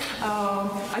 everybody.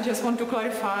 I just want to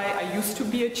clarify, I used to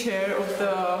be a chair of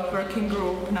the working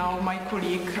group. Now my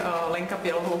colleague Lenka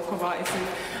Bělohouková is it,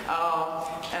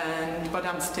 but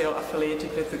I'm still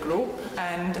affiliated with the group.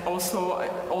 And also,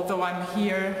 although I'm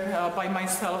here by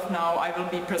myself now, I will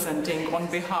be presenting on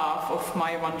behalf of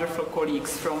my wonderful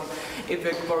colleagues from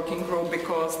IVIG Working Group,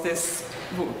 because this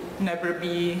would never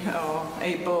be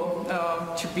able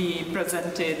to be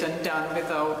presented and done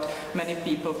without many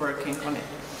people working on it.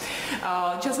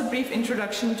 Just a brief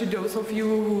introduction to those of you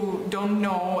who don't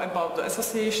know about the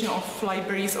Association of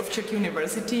Libraries of Czech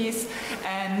Universities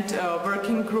and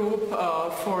working group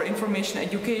for information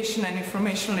education and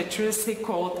information literacy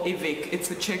called IVIG.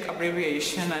 It's a Czech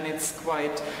abbreviation and it's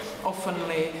quite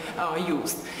oftenly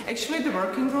used. Actually, the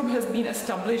working group has been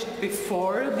established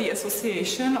before the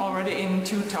association, already in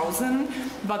 2000,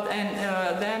 but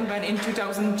then when in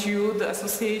 2002 the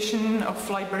Association of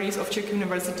Libraries of Czech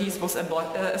Universities was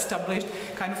established,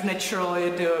 kind of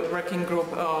naturally the working group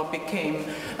became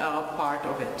part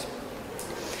of it.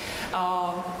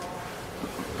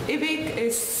 IVIG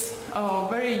is a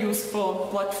very useful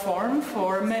platform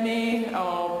for many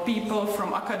people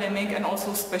from academic and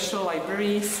also special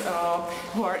libraries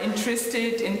who are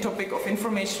interested in topic of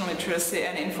information literacy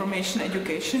and information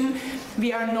education.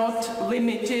 We are not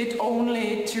limited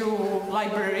only to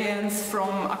librarians from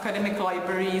academic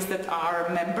libraries that are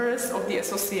members of the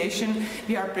association.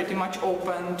 We are pretty much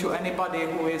open to anybody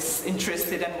who is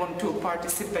interested and want to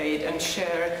participate and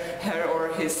share her or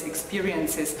his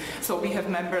experiences. So we have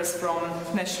members from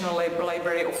National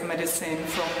Library of Medicine,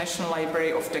 from National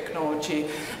Library of Technology,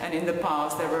 and in the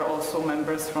past there were also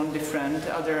members from different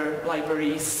other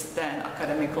libraries than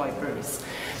academic libraries.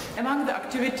 Among the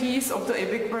activities of the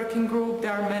IVIG working group,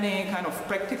 there are many kind of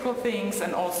practical things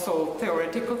and also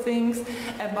theoretical things.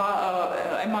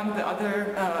 Among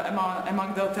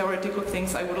the theoretical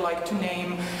things, I would like to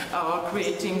name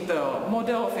creating the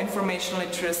model of information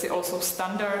literacy, also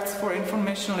standards for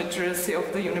information literacy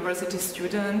of the university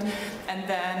student, and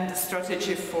then the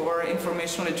strategy for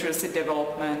information literacy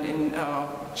development in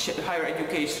higher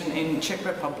education in Czech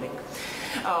Republic.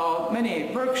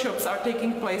 Many workshops are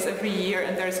taking place every year,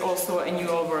 and there is also an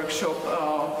annual workshop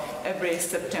every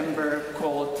September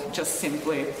called just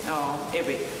simply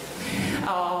IVIG.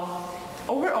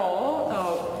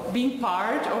 Overall, being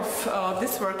part of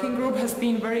this working group has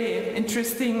been a very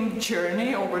interesting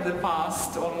journey over the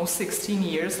past almost 16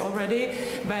 years already,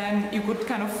 when you could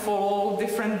kind of follow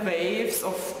different waves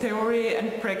of theory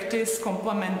and practice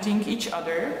complementing each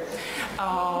other.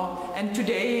 And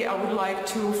today I would like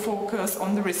to focus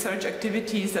on the research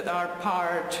activities that are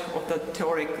part of the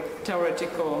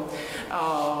theoretical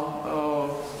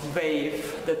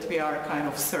wave that we are kind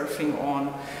of surfing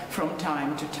on from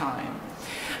time to time.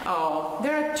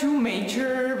 There are two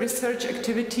major research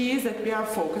activities that we are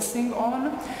focusing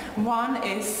on. One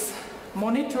is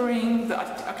monitoring the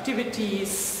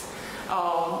activities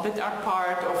that are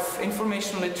part of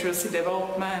information literacy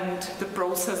development, the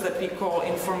process that we call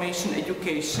information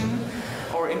education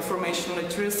or information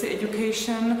literacy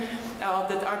education,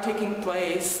 that are taking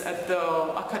place at the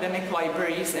academic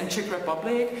libraries in Czech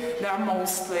Republic. They are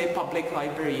mostly public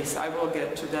libraries. I will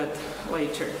get to that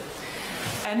later.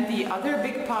 And the other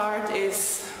big part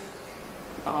is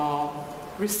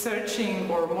researching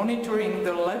or monitoring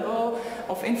the level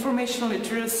of information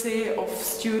literacy of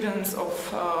students of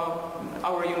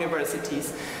our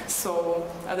universities. So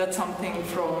that's something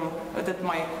that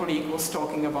my colleague was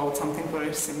talking about, something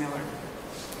very similar.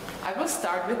 I will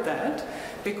start with that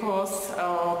because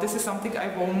this is something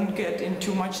I won't get in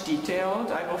too much detail.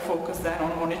 I will focus then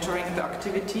on monitoring the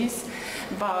activities.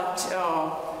 But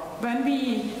when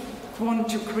we want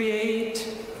to create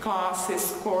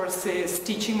classes, courses,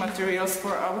 teaching materials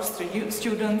for our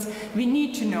students, we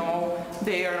need to know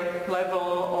their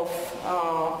level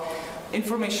of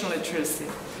information literacy.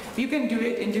 You can do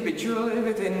it individually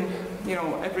within,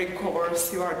 every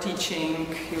course you are teaching,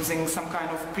 using some kind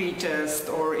of pre-test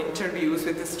or interviews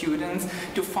with the students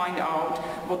to find out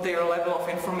what their level of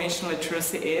information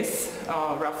literacy is,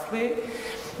 roughly.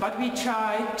 But we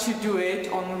try to do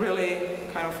it on really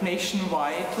kind of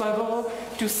nationwide level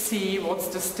to see what's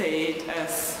the state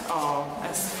as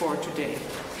for today.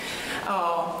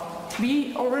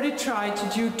 We already tried to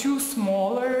do two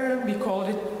smaller, we called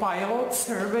it pilot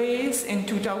surveys in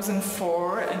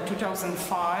 2004 and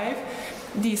 2005.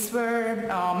 These were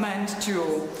meant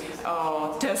to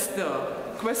test the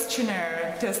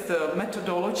questionnaire, test the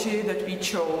methodology that we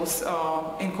chose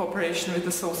in cooperation with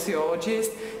the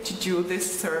sociologists to do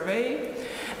this survey.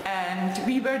 And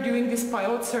we were doing these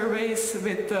pilot surveys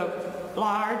with the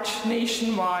large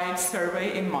nationwide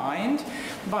survey in mind,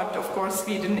 but of course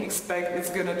we didn't expect it's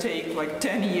going to take like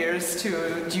 10 years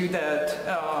to do that,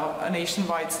 a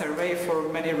nationwide survey, for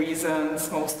many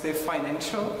reasons, mostly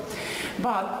financial.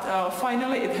 But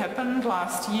finally it happened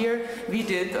last year. We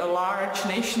did a large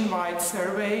nationwide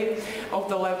survey of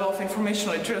the level of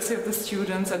information literacy of the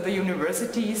students at the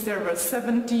universities. There were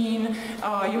 17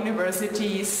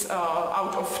 universities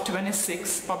out of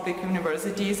 26 public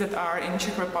universities that are in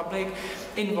Czech Republic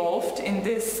involved in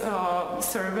this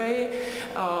survey.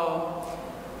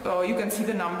 You can see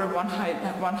the number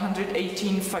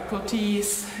 118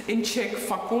 faculties. In Czech,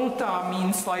 fakulta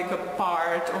means like a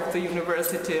part of the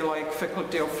university, like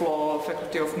faculty of law,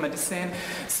 faculty of medicine.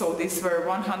 So these were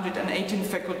 118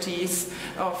 faculties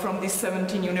from these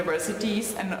 17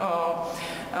 universities, and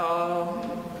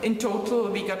in total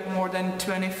we got more than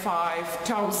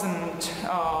 25,000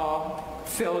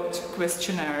 filled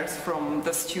questionnaires from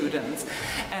the students.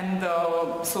 And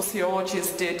the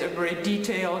sociologists did a very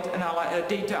detailed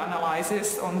data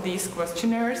analysis on these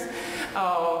questionnaires.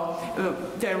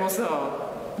 There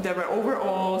were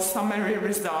overall summary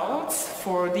results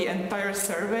for the entire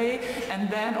survey, and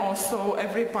then also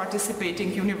every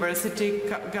participating university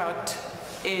got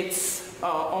its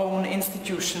own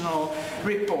institutional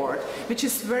report, which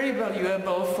is very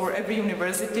valuable for every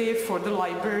university, for the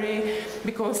library,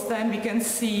 because then we can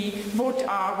see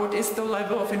what is the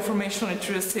level of information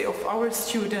literacy of our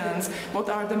students, what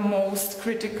are the most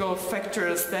critical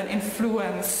factors that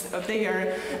influence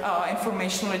their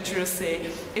information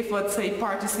literacy. If, let's say,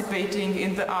 participating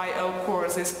in the IL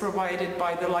courses provided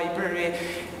by the library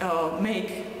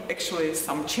make actually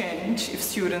some change, if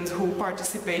students who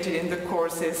participated in the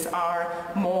courses are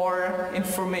more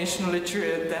information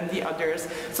literate than the others.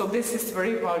 So this is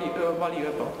very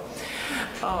valuable.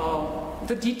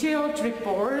 The detailed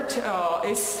report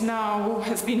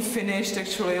has been finished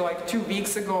actually like 2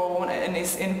 weeks ago and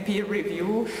is in peer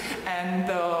review, and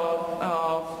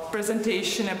the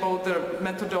presentation about the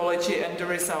methodology and the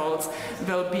results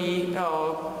will be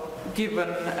given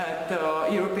at the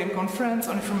European Conference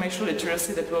on Information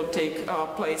Literacy that will take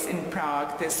place in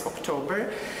Prague this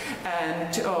October,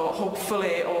 and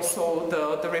hopefully also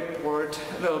the report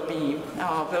will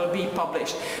be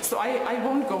published. So I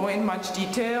won't go in much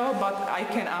detail, but I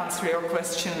can answer your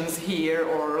questions here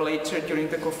or later during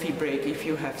the coffee break if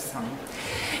you have some.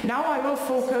 Now I will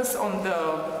focus on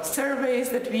the surveys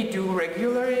that we do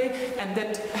regularly and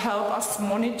that help us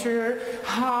monitor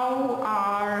how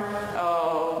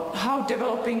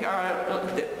developing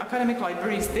the academic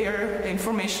libraries, their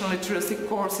information literacy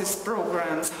courses,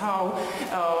 programs, how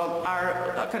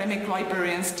are academic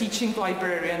librarians, teaching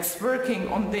librarians working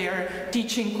on their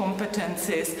teaching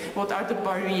competencies, what are the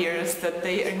barriers that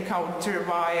they encounter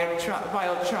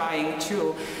while trying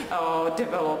to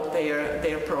develop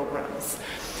their programs.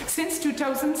 Since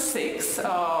 2006,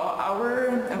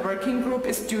 our working group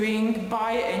is doing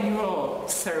biannual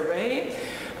survey.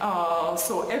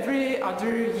 So every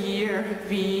other year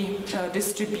we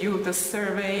distribute the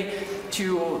survey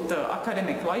to the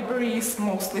academic libraries,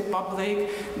 mostly public,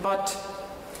 but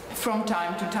from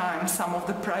time to time some of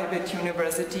the private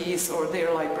universities or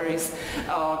their libraries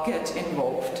get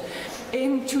involved.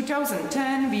 In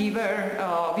 2010 we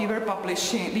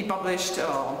published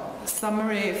a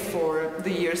summary for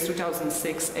the years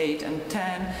 2006, 8 and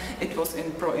 10. It was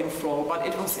in Pro-Inflow, but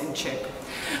it was in Czech.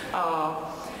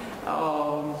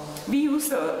 We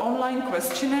use an online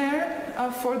questionnaire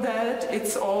for that.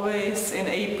 It's always in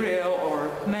April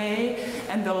or May,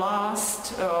 and the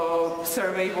last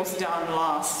survey was done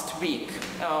last week.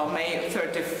 May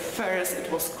 31st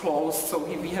it was closed, so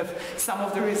we have some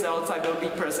of the results I will be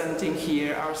presenting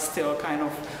here are still kind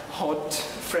of hot,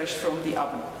 fresh from the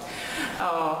oven.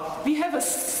 We have a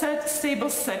stable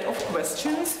set of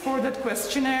questions for that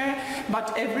questionnaire,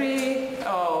 but every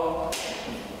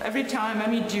time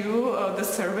when we do the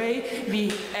survey,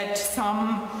 we add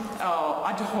some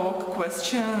ad hoc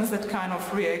questions that kind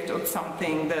of react on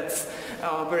something that's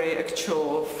very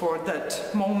actual for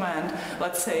that moment.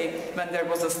 Let's say when there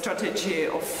was a strategy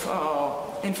of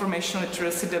information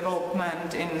literacy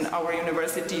development in our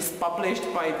universities published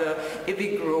by the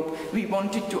IVIG group, we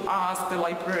wanted to ask the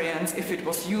librarians if it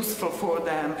was useful for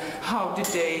them, how did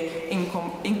they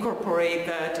incorporate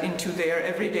that into their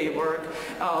everyday work.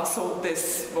 So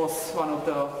this was one of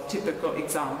the typical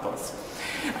examples.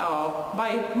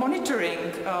 By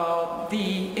monitoring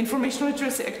the information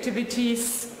literacy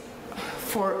activities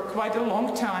for quite a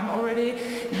long time already,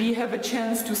 we have a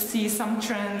chance to see some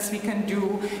trends, we can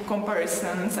do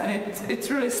comparisons, and it's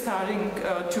really starting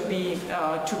to be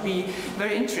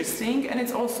very interesting, and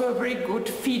it's also a very good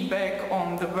feedback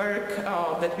on the work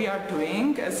that we are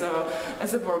doing as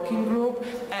a working group,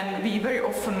 and we very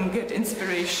often get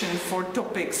inspiration for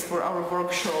topics for our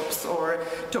workshops or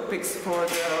topics for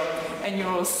the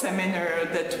annual seminar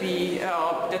that we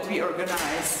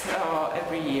organize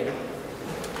every year.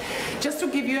 Just to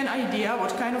give you an idea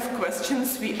what kind of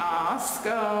questions we ask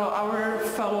our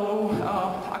fellow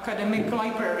academic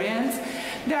librarians,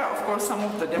 there are of course some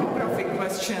of the demographic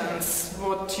questions,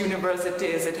 what university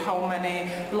is it, how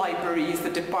many libraries, the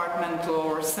departmental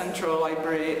or central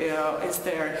library is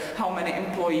there, how many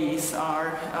employees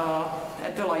are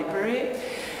at the library.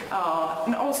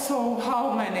 And also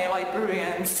how many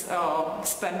librarians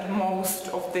spend most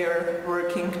of their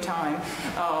working time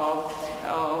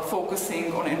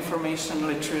focusing on information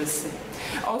literacy.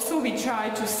 Also, we try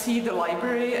to see the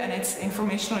library and its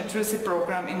information literacy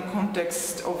program in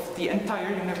context of the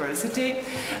entire university.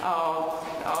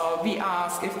 We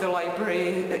ask if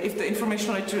the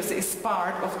information literacy is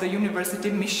part of the university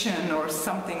mission or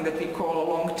something that we call a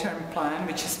long-term plan,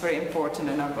 which is very important,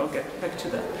 and I will get back to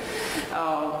that.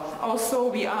 Also,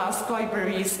 we ask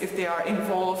libraries if they are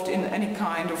involved in any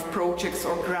kind of projects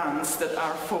or grants that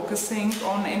are focusing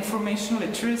on information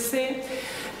literacy,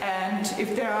 and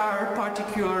if there are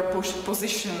particular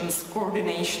positions,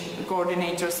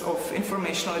 coordinators of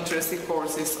information literacy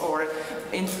courses or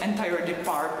entire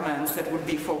departments that would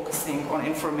be focusing on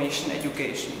information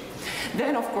education.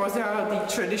 Then, of course, there are the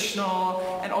traditional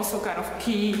and also kind of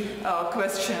key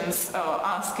questions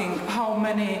asking how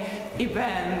many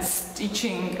events,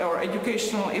 teaching or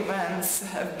educational events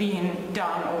have been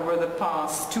done over the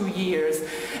past 2 years.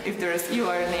 If there is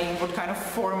e-learning, what kind of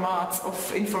formats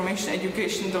of information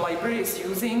education the library is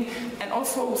using, and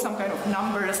also some kind of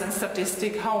numbers and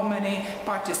statistic, how many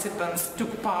participants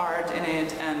took part in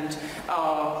it, and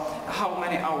how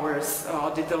many hours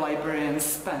did the librarians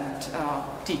spend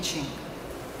teaching.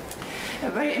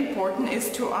 Very important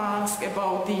is to ask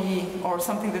about or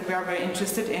something that we are very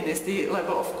interested in is the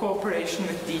level of cooperation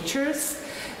with teachers,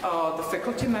 the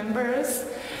faculty members,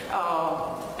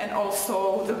 and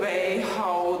also the way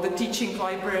how the teaching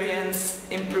librarians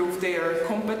improve their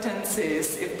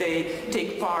competencies if they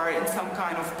take part in some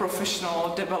kind of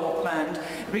professional development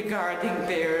regarding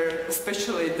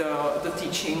especially the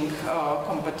teaching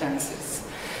competencies.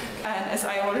 And as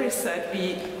I already said,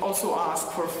 we also ask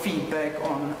for feedback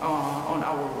on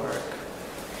our work.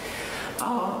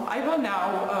 I will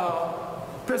now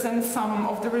present some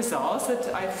of the results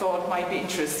that I thought might be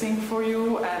interesting for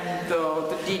you, and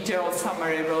the detailed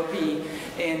summary will be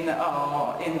in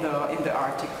the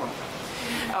article.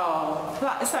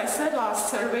 As I said, last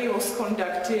survey was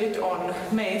conducted on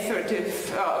May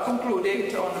 30th,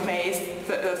 concluded on May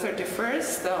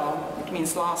 31st, it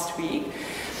means last week.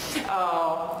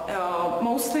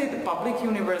 Mostly the public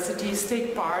universities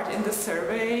take part in the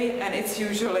survey, and it's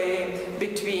usually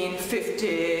between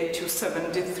 50 to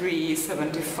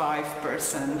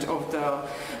 73–75% of the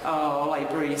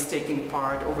libraries taking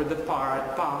part over the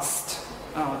past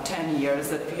 10 years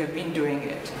that we have been doing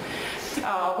it.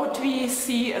 What we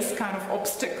see as kind of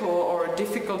obstacle or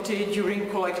difficulty during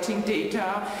collecting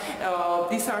data,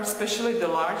 these are especially the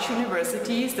large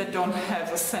universities that don't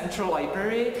have a central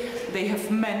library. They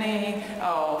have many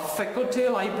faculty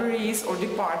libraries or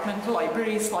departmental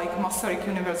libraries like Masaryk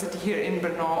University here in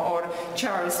Brno or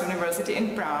Charles University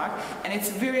in Prague, and it's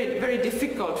very, very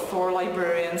difficult for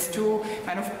librarians to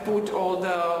kind of put all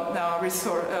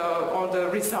the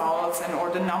results and all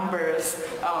the numbers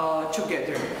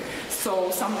together. So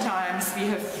sometimes we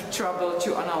have trouble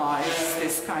to analyze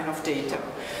this kind of data.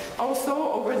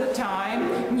 Also, over the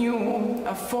time, new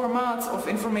formats of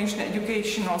information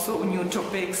education, also new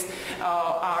topics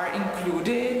are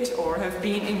included or have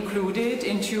been included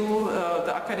into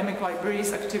the academic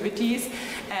library's activities,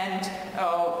 and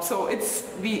so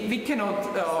we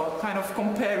cannot kind of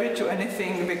compare it to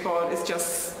anything because it's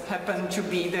just happened to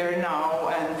be there now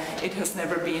and it has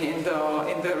never been in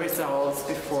the results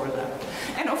before that.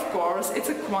 And of course, it's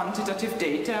a quantitative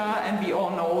data, and we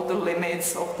all know the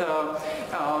limits of the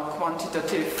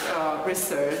quantitative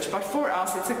research, but for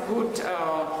us it's a good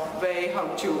way how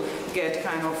to get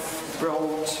kind of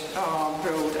broad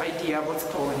idea what's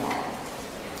going on.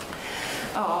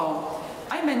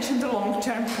 I mentioned the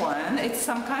long-term plan. It's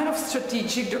some kind of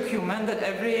strategic document that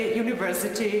every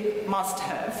university must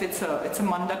have. It's a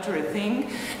mandatory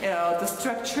thing. The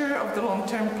structure of the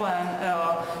long-term plan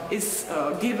is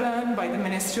given by the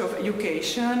Ministry of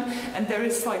Education, and there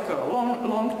is like a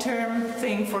long-term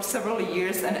thing for several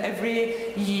years, and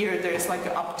every year there is like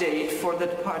an update for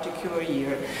that particular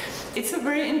year. It's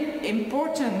very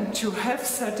important to have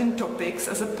certain topics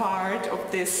as a part of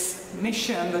this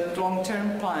mission, the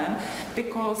long-term plan,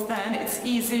 because then it's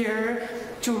easier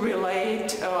to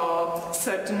relate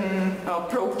certain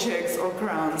projects or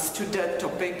grants to that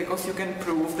topic, because you can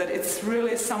prove that it's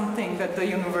really something that the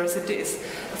university is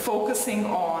focusing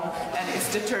on and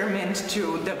is determined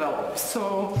to develop.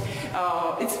 So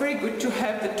it's very good to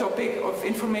have the topic of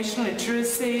information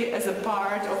literacy as a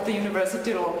part of the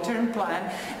university long-term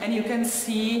plan, and you can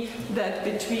see that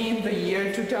between the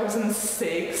year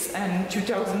 2006 and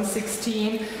 2016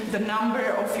 the number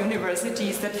of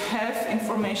universities that have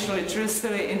information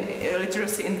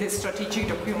literacy in this strategic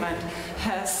document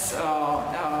has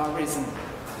risen.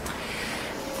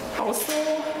 Also,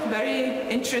 very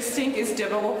interesting is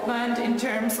development in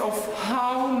terms of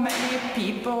how many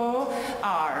people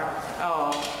are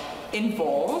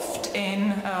involved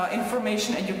in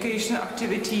information education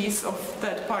activities of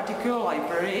that particular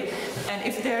library, and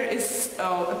if there is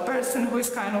a person who is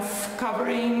kind of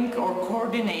covering or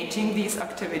coordinating these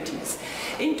activities.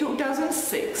 In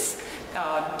 2006,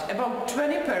 about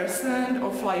 20%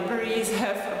 of libraries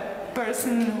have a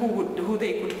person who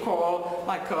they could call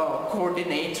like a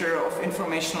coordinator of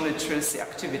information literacy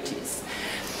activities.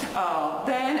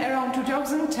 Then around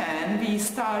 2010 we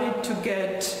started to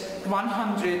get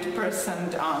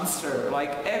 100% answer,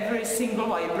 like every single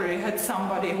library had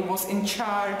somebody who was in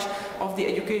charge of the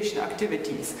education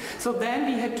activities. So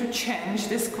then we had to change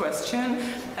this question,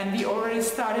 and we already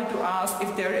started to ask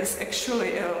if there is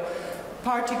actually a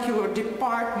particular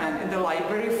department in the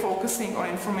library focusing on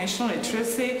information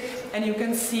literacy, and you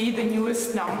can see the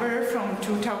newest number from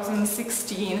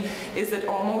 2016 is that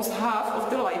almost half of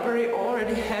the library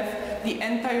already have the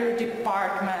entire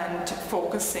department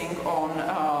focusing on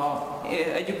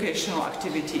educational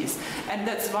activities, and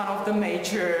that's one of the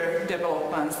major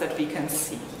developments that we can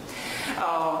see.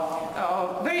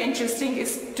 Very interesting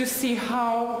is to see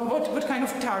what kind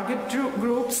of target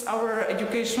groups our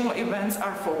educational events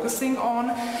are focusing on.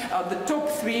 The top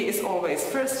three is always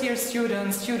first-year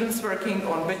students, students working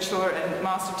on bachelor and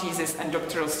master thesis, and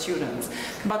doctoral students.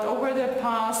 But over the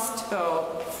past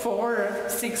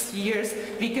 4-6 years,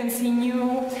 we can see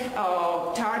new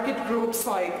target groups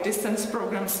like distance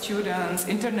program students,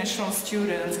 international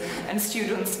students, and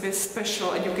students with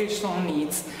special educational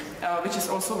needs, which is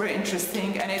also very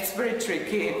interesting, and it's very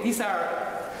tricky. These are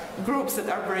groups that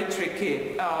are very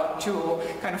tricky to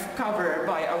kind of cover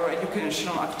by our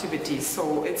educational activities,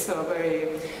 so it's a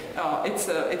very it's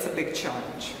a big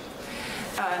challenge.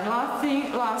 And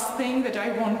last thing that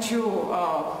I want to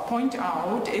point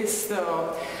out is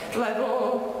the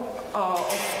level of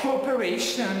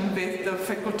cooperation with the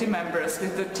faculty members,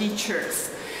 with the teachers.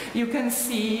 You can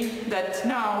see that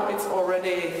now it's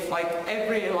already like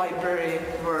every library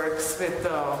works with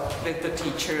the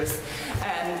teachers,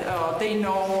 and they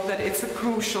know that it's a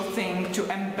crucial thing to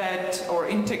embed or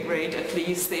integrate at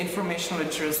least the information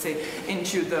literacy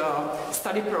into the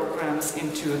study programs,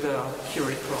 into the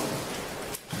curriculum.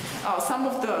 Some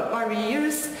of the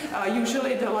barriers,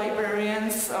 usually the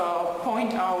librarians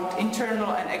point out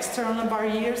internal and external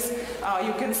barriers.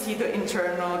 You can see the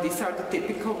internal, these are the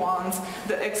typical ones.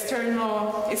 The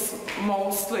external is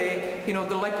mostly, you know,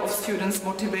 the lack of students'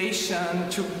 motivation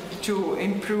to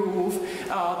improve,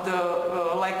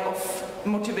 the lack of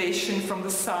motivation from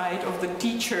the side of the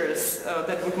teachers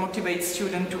that would motivate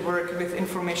students to work with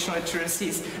information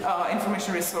literacies,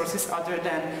 information resources other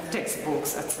than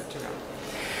textbooks, etc.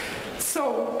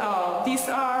 So these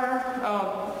are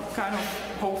kind of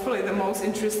hopefully the most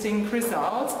interesting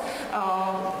results.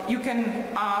 You can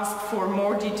ask for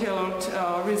more detailed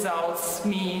results,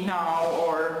 me now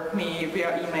or me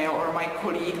via email, or my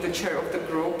colleague, the chair of the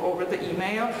group, over the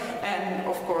email, and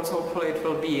of course hopefully it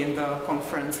will be in the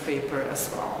conference paper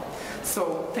as well.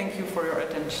 So thank you for your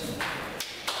attention.